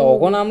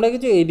 তখন আমরা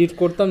কিছু এডিট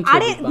করতাম।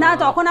 আরে না,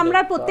 তখন আমরা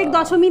প্রত্যেক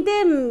দশমীতে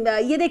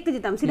ইয়ে দেখতে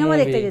যেতাম, সিনেমা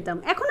দেখতে যেতাম।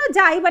 এখনো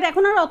যাই, বাট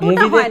এখন আর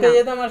অতটা হয় না।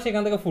 যেতাম আর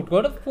সেখান থেকে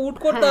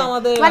ফুডকোর্টে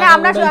আমাদের মানে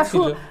আমরা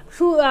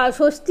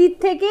ষষ্ঠীর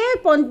থেকে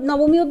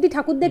নবমী অবধি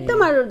ঠাকুর দেখতাম,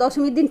 আর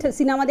দশমীর দিন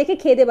সিনেমা দেখে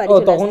খেয়ে দিয়ে বাড়ি চলে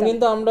আসতাম। তখন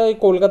কিন্তু আমরা ওই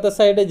কলকাতা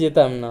সাইডে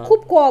যেতাম না,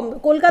 খুব কম।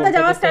 কলকাতা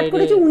যাওয়া স্টার্ট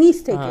করেছি 19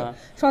 থেকে,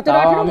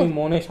 17-18 আমি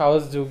মনে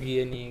সাহস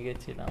জুগিয়ে নিয়ে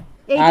গেছিলাম।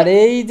 আর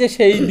এই যে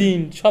সেই দিন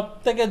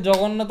সবথেকে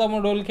জঘন্যতম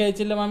রোল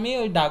খেয়েছিলাম আমি,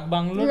 ওই ডাক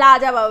বাংলো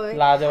লাজবাবে।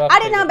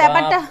 আরে না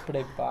ব্যাপারটা,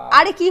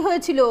 আরে কি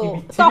হয়েছিল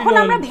তখন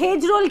আমরা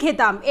ভেজ রোল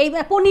খেতাম, এই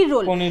পনির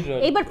রোল।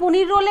 এইবার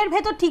পনির রোলের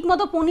ভেতর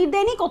ঠিকমতো পনির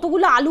দেয়নি,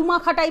 কতগুলো আলু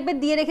মাখা টাইপের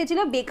দিয়ে রেখেছিল,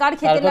 বেকার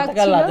খেতে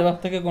লাগছিল। লাজবাব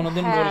থেকে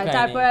কোনোদিন রোল খাইনি,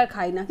 তারপর আর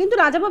খাই না। কিন্তু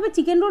রাজাবাবের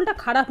চিকেন রোলটা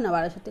খারাপ না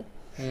বারাসাতে।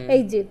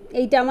 এই যে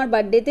এইটা আমার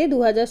বার্থডেতে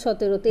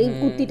 2017-তে এই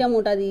কুর্তিটা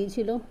মোটা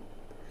দিয়েছিল।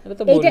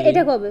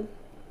 এটা কবে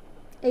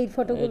এই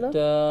ফটোগুলো?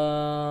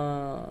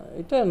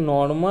 এটা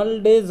নরমাল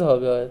ডেজ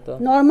হবে হয়তো।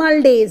 Normal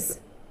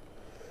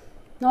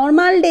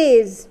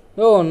days.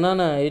 ও না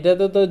না, এটা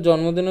তো তোর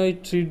জন্মদিনে ওই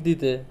ট্রিট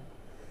দিতে,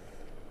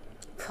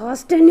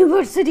 ফার্স্ট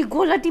অ্যানিভার্সারি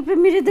গলা টিপে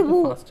মেরে দেবো।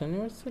 First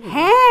anniversary?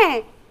 হ্যাঁ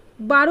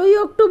 12ই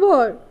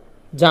অক্টোবর।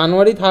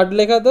 জানুয়ারি 3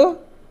 লেখা তো,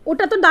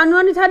 ওটা তো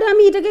জানুয়ারি 3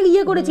 আমি এটাকে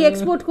ইয়ে করেছি,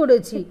 এক্সপোর্ট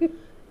করেছি।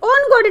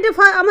 অন গড, এটা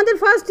আমাদের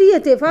ফার্স্ট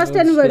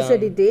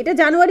অ্যানিভার্সারিতে, এটা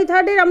জানুয়ারি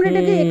 3 আমরা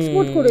এটাকে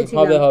এক্সপোর্ট করেছি।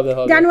 হবে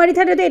জানুয়ারি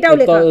 3 এটাও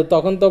লেখা।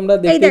 তখন তোমরা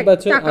দেখতেই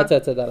পাচ্ছ।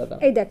 আচ্ছা দাঁড়া,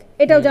 এই দেখ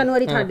এটাও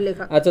জানুয়ারি 3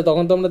 লেখা। আচ্ছা,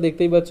 তখন তোমরা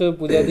দেখতেই পাচ্ছ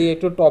পূজা দিয়ে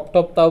একটু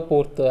টপ তাও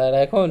পড়তো, আর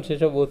এখন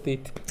সেসব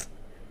অতীত।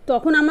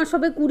 তখন আমার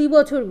সবে 20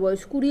 বছর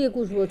বয়স,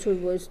 20-21 বছর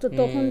বয়স, তো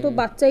তখন তো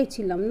বাচ্চাই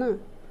ছিলাম না।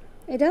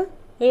 এটা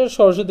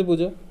সরস্বতী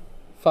পুজো,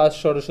 ফার্স্ট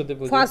সরস্বতী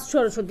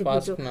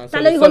পুজো।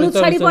 তাহলে ওই হলুদ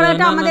শাড়ি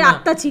পরাটা আমাদের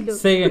আত্মা ছিল।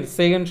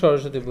 সেকেন্ড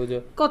সরস্বতী পুজো।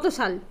 কত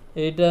সাল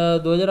এটা?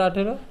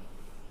 2018।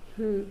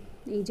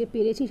 এই যে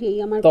পেরেছি সেই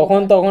আমার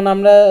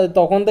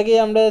তখন থেকেই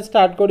আমরা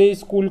স্টার্ট করি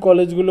স্কুল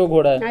কলেজগুলো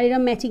ঘোরা, আর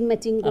এরকম ম্যাচিং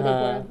ম্যাচিং করে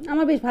পরা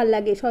আমার বেশ ভালো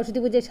লাগে। সরস্বতী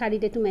পূজার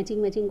শাড়িটা একটু ম্যাচিং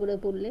ম্যাচিং করে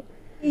পরলে।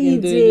 এই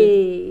যে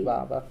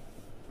বাবা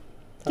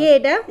কে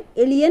এটা?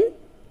 এলিয়েন।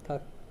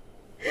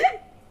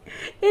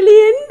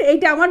 এলিয়েন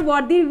এইটা আমার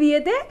বড়দির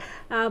বিয়েতে,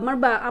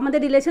 আমাদের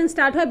রিলেশন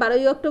স্টার্ট হয়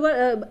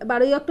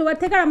 12ই অক্টোবর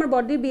থেকে, আর আমার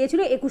বড়দির বিয়ে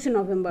ছিল 21শে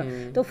নভেম্বর।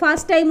 তো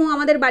ফার্স্ট টাইম ও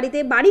আমাদের বাড়িতে,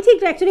 বাড়ি ঠিক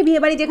অ্যাকচুয়ালি বিয়ে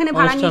বাড়ি যেখানে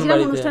ভাড়া নিয়েছিলাম,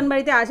 অনুষ্ঠান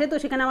বাড়িতে আসে, তো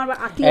সেখানে আমার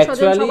আত্মীয়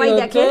স্বজন সবাই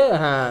দেখে।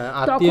 হ্যাঁ,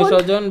 আত্মীয়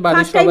স্বজন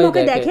বাড়ির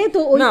সবাই দেখে। তো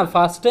না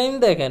ফার্স্ট টাইম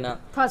দেখে না,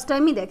 ফার্স্ট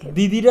টাইমই দেখে।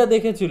 দিদিরা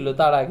দেখেছিল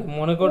তার আগে,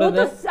 মনে করে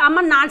দেখ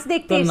আমার নাচ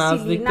দেখতে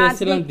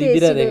এসেছিলাম,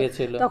 দিদিরা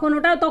দেখেছিল।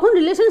 তখন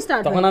রিলেশন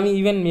স্টার্ট হয়। তখন আমি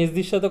ইভেন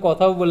মেজদির সাথে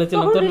কথাও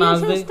বলেছিলাম, তো নাচ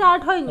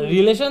স্টার্ট হয়নি,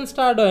 রিলেশন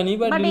স্টার্ট হয়নি,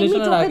 বাট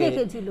রিলেশনের আগে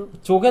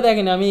চোখে দেখিনি।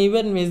 আমি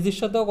ইভেন মেজদির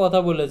সাথেও কথা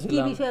বলেছিলাম। কি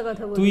বিষয়ে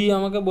কথা বলেছিস? তুই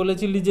আমাকে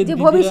বলেছিলি যে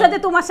ভবিষ্যতে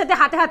তোমার সাথে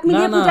হাতে হাত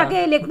মিলিয়ে পূজাকে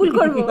লেকপুল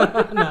করব।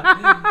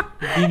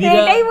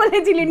 এটাই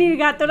বলেছিলি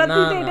নির্ঘাত, তোরা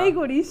তুই তো এটাই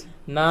করিস।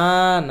 না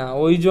না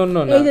ওই জন্য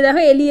না। এই যে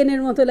দেখো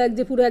এলিয়েনের মতো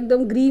লাগছে পুরো, একদম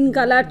গ্রিন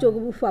কালার, চোখ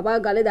বাবা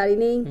গালে দাড়ি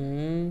নেই,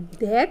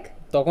 দেখ।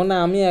 তখন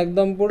আমি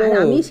একদম পুরো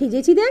আমি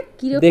সেজেছি, দেখ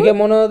কি রকম দেখে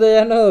মনে হতো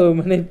জানো,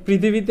 মানে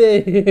পৃথিবীতে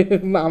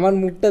আমার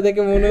মুখটা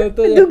দেখে মনে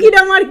হতো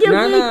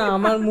না না,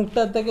 আমার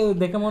মুখটা থেকে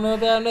দেখে মনে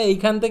হতো জানো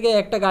এইখান থেকে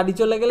একটা গাড়ি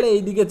চলে গেলে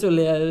এইদিকে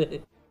চলে যাবে,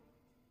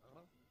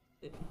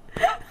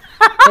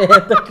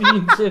 এত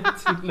ক্লিন শেপ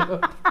ছিল।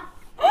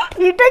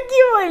 এটা কি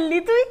বললি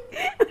তুই?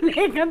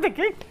 এখান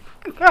থেকে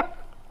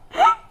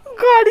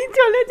গাড়ি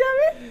চলে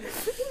যাবে,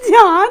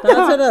 যা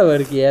তাছাড়া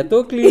আবার কি এত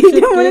ক্লিন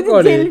শেপ কে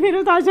করে? জেল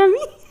ফেরত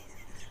আসামি।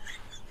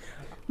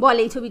 বল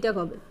এই ছবিটা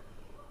কবে?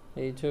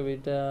 এই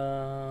ছবিটা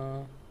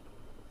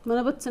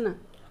মনে পড়ছে না।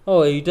 ও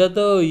এইটা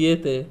তো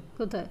ইয়েতে,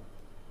 কোথায়?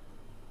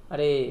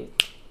 আরে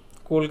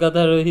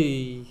কলকাতার ওই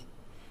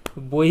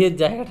বইয়ের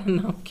জায়গাটার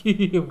নাম কি?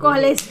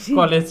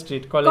 College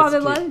street. কবে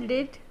বল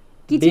ডেট?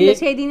 কি ছিল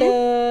সেই দিনে?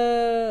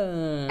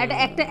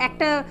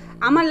 একটা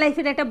আমার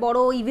লাইফের একটা বড়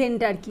ইভেন্ট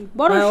আর কি,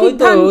 বড়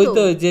সিদ্ধান্ত। ওই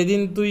তো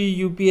যেদিন তুই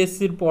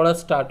ইউপিএসসি এর পড়া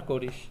স্টার্ট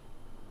করিস।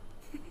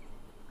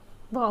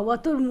 বাবা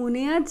তোর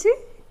মনে আছে?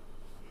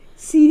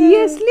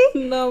 সিরিয়াসলি?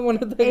 না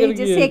মনে থাকে। এই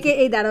যে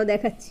এই দাঁড়াও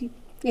দেখাচ্ছি,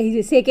 এই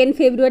যে 2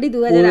 ফেব্রুয়ারি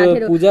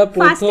 2018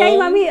 ফার্স্ট টাইম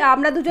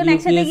আমরা দুজন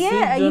একসাথে গিয়ে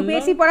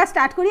ইউপিএসসি পড়া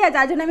স্টার্ট করি। আর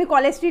যার জন্য আমি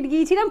কলেজ স্ট্রিট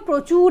গিয়েছিলাম,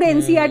 প্রচুর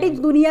এনসিইআরটি,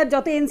 দুনিয়ার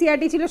যত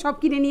এনসিইআরটি ছিল সব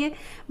কিনে নিয়ে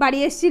বাড়ি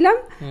এসেছিলাম।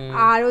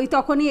 আর ওই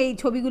তখনই এই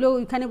ছবিগুলো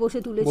ওইখানে বসে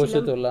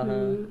তুলেছিলাম।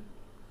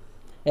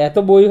 এত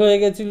বই হয়ে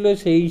গেছিল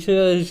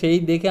সেই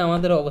দেখে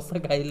আমাদের অবস্থা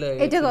ঘাইল হয়ে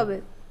গেছে। এটা কবে?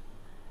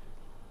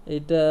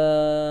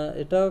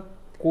 এটা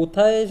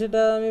কোথায়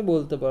সেটা আমি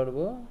বলতে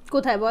পারবো।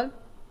 কোথায় বল?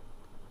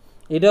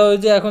 এটা ওই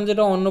যে এখন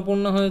যেটা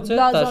অন্নপূর্ণা হয়েছে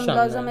তার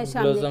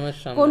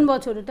সামনে। কোন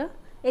বছর এটা?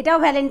 এটাও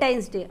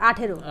ভ্যালেন্টাইন্স ডে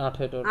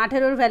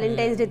 18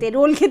 ভ্যালেন্টাইন্স ডে তে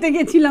রোল খেতে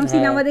গেছিলাম,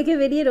 সিনেমা দেখে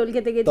বেরিয়ে রোল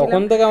খেতে গেছিলাম।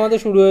 তখন থেকে আমাদের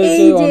শুরু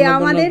হয়েছে এই যে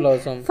আমাদের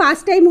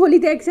ফার্স্ট টাইম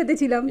হোলিতে একসাথে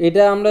ছিলাম।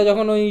 এটা আমরা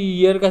যখন ওই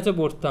ইয়ের কাছে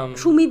পড়তাম,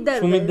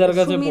 সুমিতদার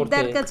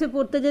কাছে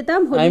পড়তে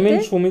যেতাম হোলিতে। আই মিন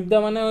সুমিতদা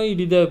মানে ওই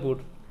হৃদয়পুর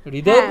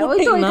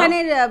ঠিক না,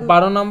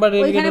 12 নম্বর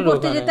রেলগেটের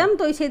পড়তে যেতাম।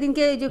 তো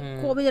সেদিনকে এই যে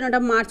কবে যেন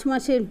একটা মার্চ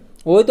মাসের,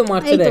 ওই তো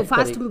মার্চের 1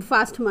 তারিখ,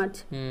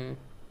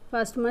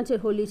 ফার্স্ট মার্চের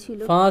হোলি ছিল,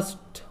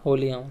 ফার্স্ট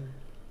হোলি।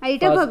 আর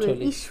এটা ভাবে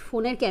ইস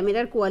ফোনের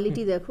ক্যামেরার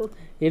কোয়ালিটি দেখো।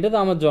 এটা তো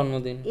আমার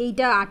জন্মদিন,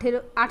 এইটা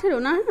 18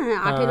 না? হ্যাঁ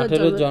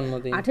 18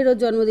 জন্মদিন। 18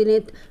 জন্মদিনে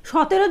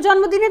 17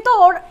 জন্মদিনে তো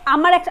ওর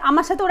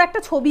আমার সাথে ওর একটা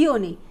ছবিও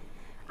নেই।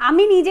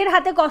 আমি নিজের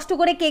হাতে কষ্ট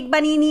করে কেক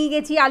বানিয়ে নিয়ে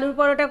গেছি, আলুর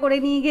পরোটা করে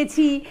নিয়ে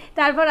গেছি,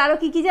 তারপর আরো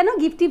কি যেন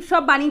গিফট টিপ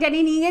সব বানিয়ে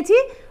টানিয়ে নিয়ে গেছি।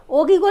 ও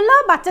কি করলো,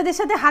 বাচ্চাদের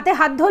সাথে হাতে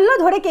হাত ধরলো,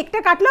 ধরে কেকটা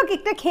কাটলো,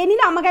 কেকটা খেয়ে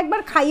নিল, আমাকে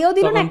একবার খাইয়েও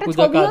দিল না,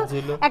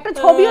 একটা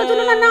ছবিও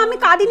তুলো না। আমি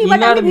কাঁদিনি,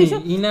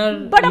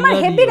 বাট আমার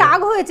হেভি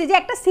রাগ হয়েছে যে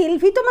একটা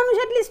সেলফি তো মানুষ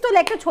অ্যাটলিস্ট তোলে,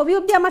 একটা ছবি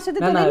অবধি আমার সাথে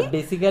তোলেনি।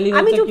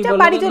 আমি চুপচাপ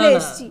বাড়ি চলে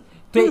এসেছি।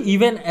 তুই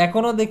ইভেন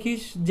এখনো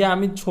দেখিস যে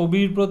আমি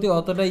ছবির প্রতি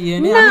অতটা ইয়ে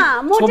নেই,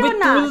 আমি ছবি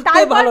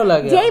তুলতে ভালো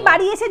লাগে। যেই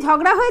বাড়ি এসে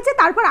ঝগড়া হয়েছে,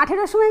 তারপর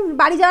 18 সময়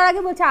বাড়ি যাওয়ার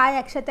আগে বলছে আয়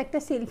একসাথে একটা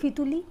সেলফি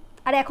তুলি।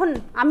 আর এখন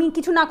আমি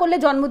কিছু না করলে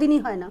জন্মদিনই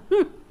হয় না।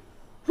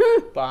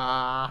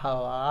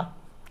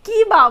 কি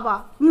বাবা,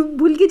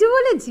 ভুল কিছু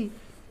বলেছি?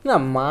 না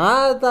মা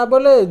তা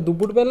বলে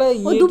দুপুরবেলা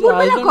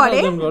করে,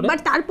 বাট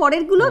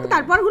তারপরগুলো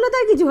তো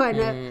আর কিছু হয়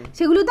না।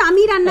 সেগুলো তো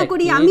আমি রান্না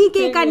করি, আমি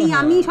কেক আনি,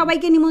 আমি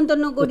সবাইকে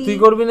নিমন্ত্রণ করি। তুই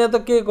করবি না তো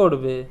কে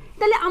করবে?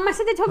 তাহলে আমার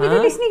সাথে ছবি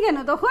তুলিসনি কেন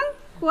তখন?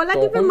 কলা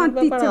টিপে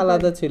মারতে ইচ্ছা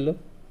আলাদা ছিল,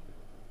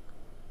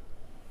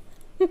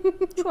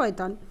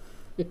 শয়তান।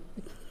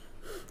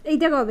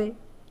 এইটা কবে?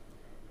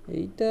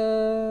 এইটা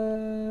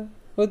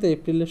হয়তো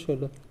এপ্রিলের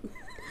 16।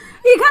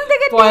 এখান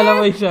থেকে পয়লা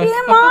বৈশাখ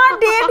মা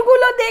ডেট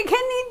গুলো দেখে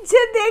নিচ্ছে,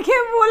 দেখে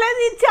বলে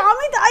দিচ্ছে।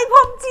 আমি তাই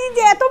ভাবছি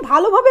যে এত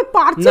ভালোভাবে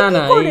পারছে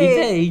কি করে।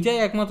 না এইটাই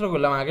একমাত্র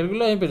করলাম, আগের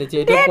গুলো আমি পেরেছি।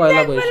 এটা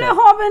পয়লা বৈশাখ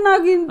হবে না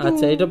কিন্তু।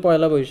 আচ্ছা এটা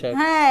পয়লা বৈশাখ।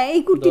 হ্যাঁ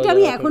এই কুর্তিটা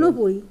আমি এখনো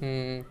পরি।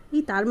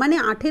 এই তার মানে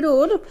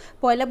 18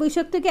 পয়লা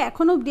বৈশাখ থেকে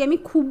এখনো অবধি আমি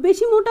খুব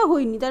বেশি মোটা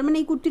হইনি। তার মানে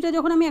এই কুর্তিটা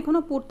যখন আমি এখনো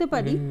পরতে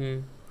পারি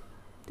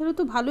তাহলে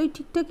তো ভালোই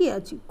ঠিকঠাকই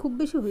আছি, খুব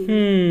বেশি হইনি।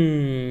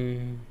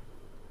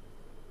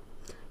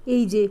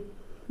 এই যে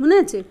মনে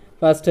আছে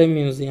first time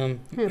museum,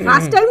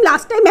 first time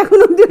last time এখন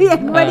অবধি ওই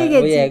একবারই ওই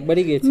গেছি,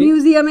 একবারই গেছি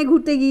মিউজিয়ামে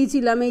ঘুরতে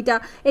গিয়েছিলাম।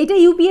 এইটা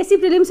ইউপিএসসি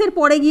প্রিলিমসের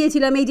পরে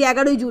গিয়েছিলাম, এই যে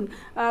 11ই জুন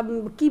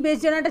কি বেশ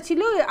যেন একটা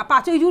ছিল,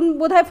 5ই জুন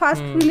বোধহয়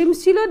ফার্স্ট প্রিলিমস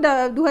ছিল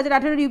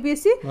 2018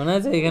 ইউপিএসসি। মনে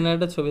আছে এখানে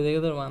একটা ছবি দেখে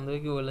তোর বান্ধবী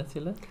কি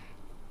বলেছিল?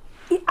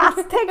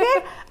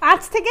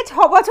 আজ থেকে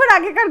 6 বছর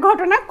আগেকার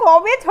ঘটনা।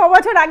 কবে 6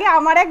 বছর আগে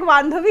আমার এক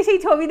বান্ধবী সেই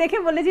ছবি দেখে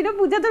বলেছিল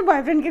পূজা তোর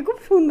বয়ফ্রেন্ডকে খুব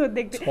সুন্দর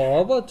দেখতে। 6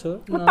 বছর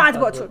 5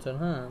 বছর,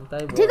 হ্যাঁ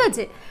তাই ঠিক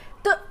আছে।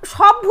 তো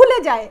সব ভুলে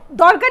যায়,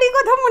 দরকারি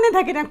কথা মনে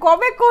থাকে না,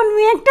 কবে কোন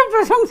মেয়ে একটা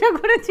প্রশংসা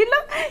করেছিল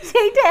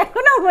সেইটা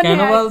এখনো মনে আছে।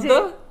 কেন বলতো?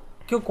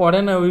 কেউ করে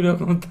না ওই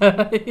রকম,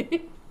 তাই।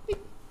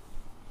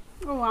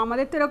 ও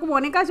আমাদের তো এরকম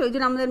অনেক আছে, ওই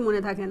জন্য আমাদের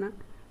মনে থাকে না।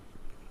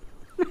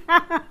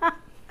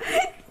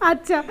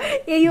 আচ্ছা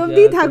এই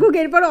অবধি থাকুক,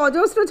 এরপর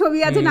অজস্র ছবি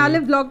আছে, নাহলে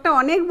ব্লগটা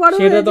অনেক বড়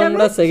হয়ে যাবে। সেটা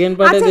তোমরা সেকেন্ড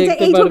পার্টে দেখতে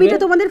পারবে। এই ছবিটা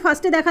তোমাদের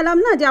ফার্স্টে দেখালাম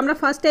না যে আমরা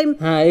ফার্স্ট টাইম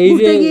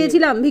ঘুরতে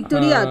গিয়েছিলাম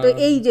ভিক্টোরিয়া, তো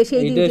এই যে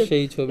সেই দিনটা,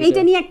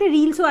 এইটা নিয়ে একটা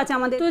রিলসও আছে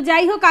আমাদের। তো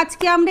যাই হোক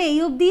আজকে আমরা এই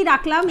অবধি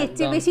রাখলাম, এর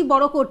চেয়ে বেশি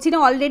বড় করছি না।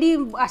 অলরেডি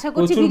আশা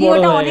করছি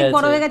ভিডিওটা অনেক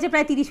বড় হয়ে গেছে,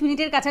 প্রায় 30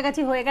 মিনিটের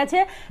কাছাকাছি হয়ে গেছে।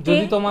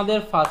 যদি তোমাদের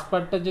ফার্স্ট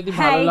পার্টটা যদি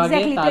ভালো লাগে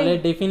তাহলে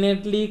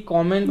ডেফিনেটলি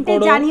কমেন্ট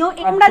করো, জানিও।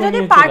 তোমরা যদি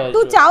পার্ট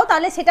 2 চাও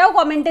তাহলে সেটাও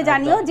কমেন্টে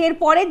জানিও, যে এর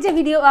পরের যে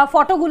ভিডিও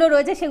ফটোগুলো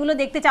রয়েছে সেগুলো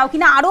দেখতে চাও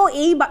কিনা। আরো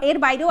এর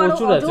বাইরেও আরো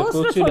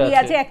অজস্র ছবি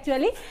আছে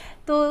অ্যাকচুয়ালি।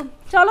 তো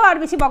চলো আর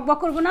বেশি বকবক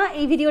করব না,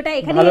 এই ভিডিওটা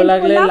এখানেই ভালো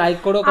লাগলে লাইক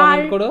করো,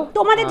 কমেন্ট করো।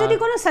 তোমাদের যদি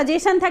কোনো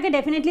সাজেশন থাকে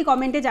ডেফিনেটলি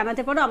কমেন্টে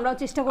জানাতে পারো, আমরাও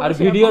চেষ্টা করব। আর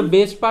ভিডিওর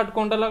বেস্ট পার্ট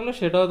কোনটা লাগলো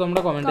সেটাও তোমরা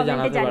কমেন্টে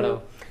জানাতে পারো।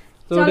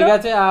 তো ঠিক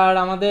আছে, আর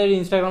আমাদের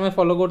ইনস্টাগ্রামে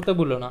ফলো করতে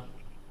ভুলো না।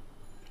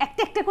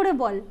 একটা করে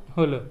বল।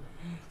 হলো।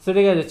 সো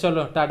ঠিক আছে,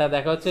 চলো টাটা,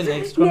 দেখা হচ্ছে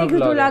নেক্সট কোনো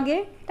ব্লগে।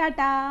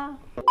 টাটা।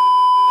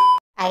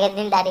 আগের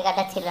দিন দাড়ি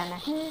কাটা ছিল না,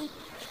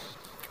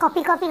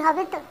 কপি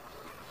হবে তো।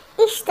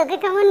 ইস তোকে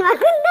কেমন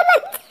মাখুন্দ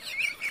লাগছে।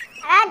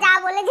 যা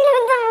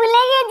বলেছিলাম তো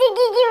ভুলে গেছি,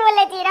 কি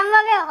বলেছি, এরকম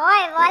ভাবে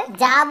হয় বল?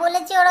 যা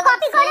বলেছি ওরকম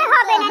কপি করে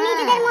হবে না,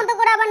 নিজেদের মতো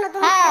করে আবার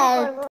নতুন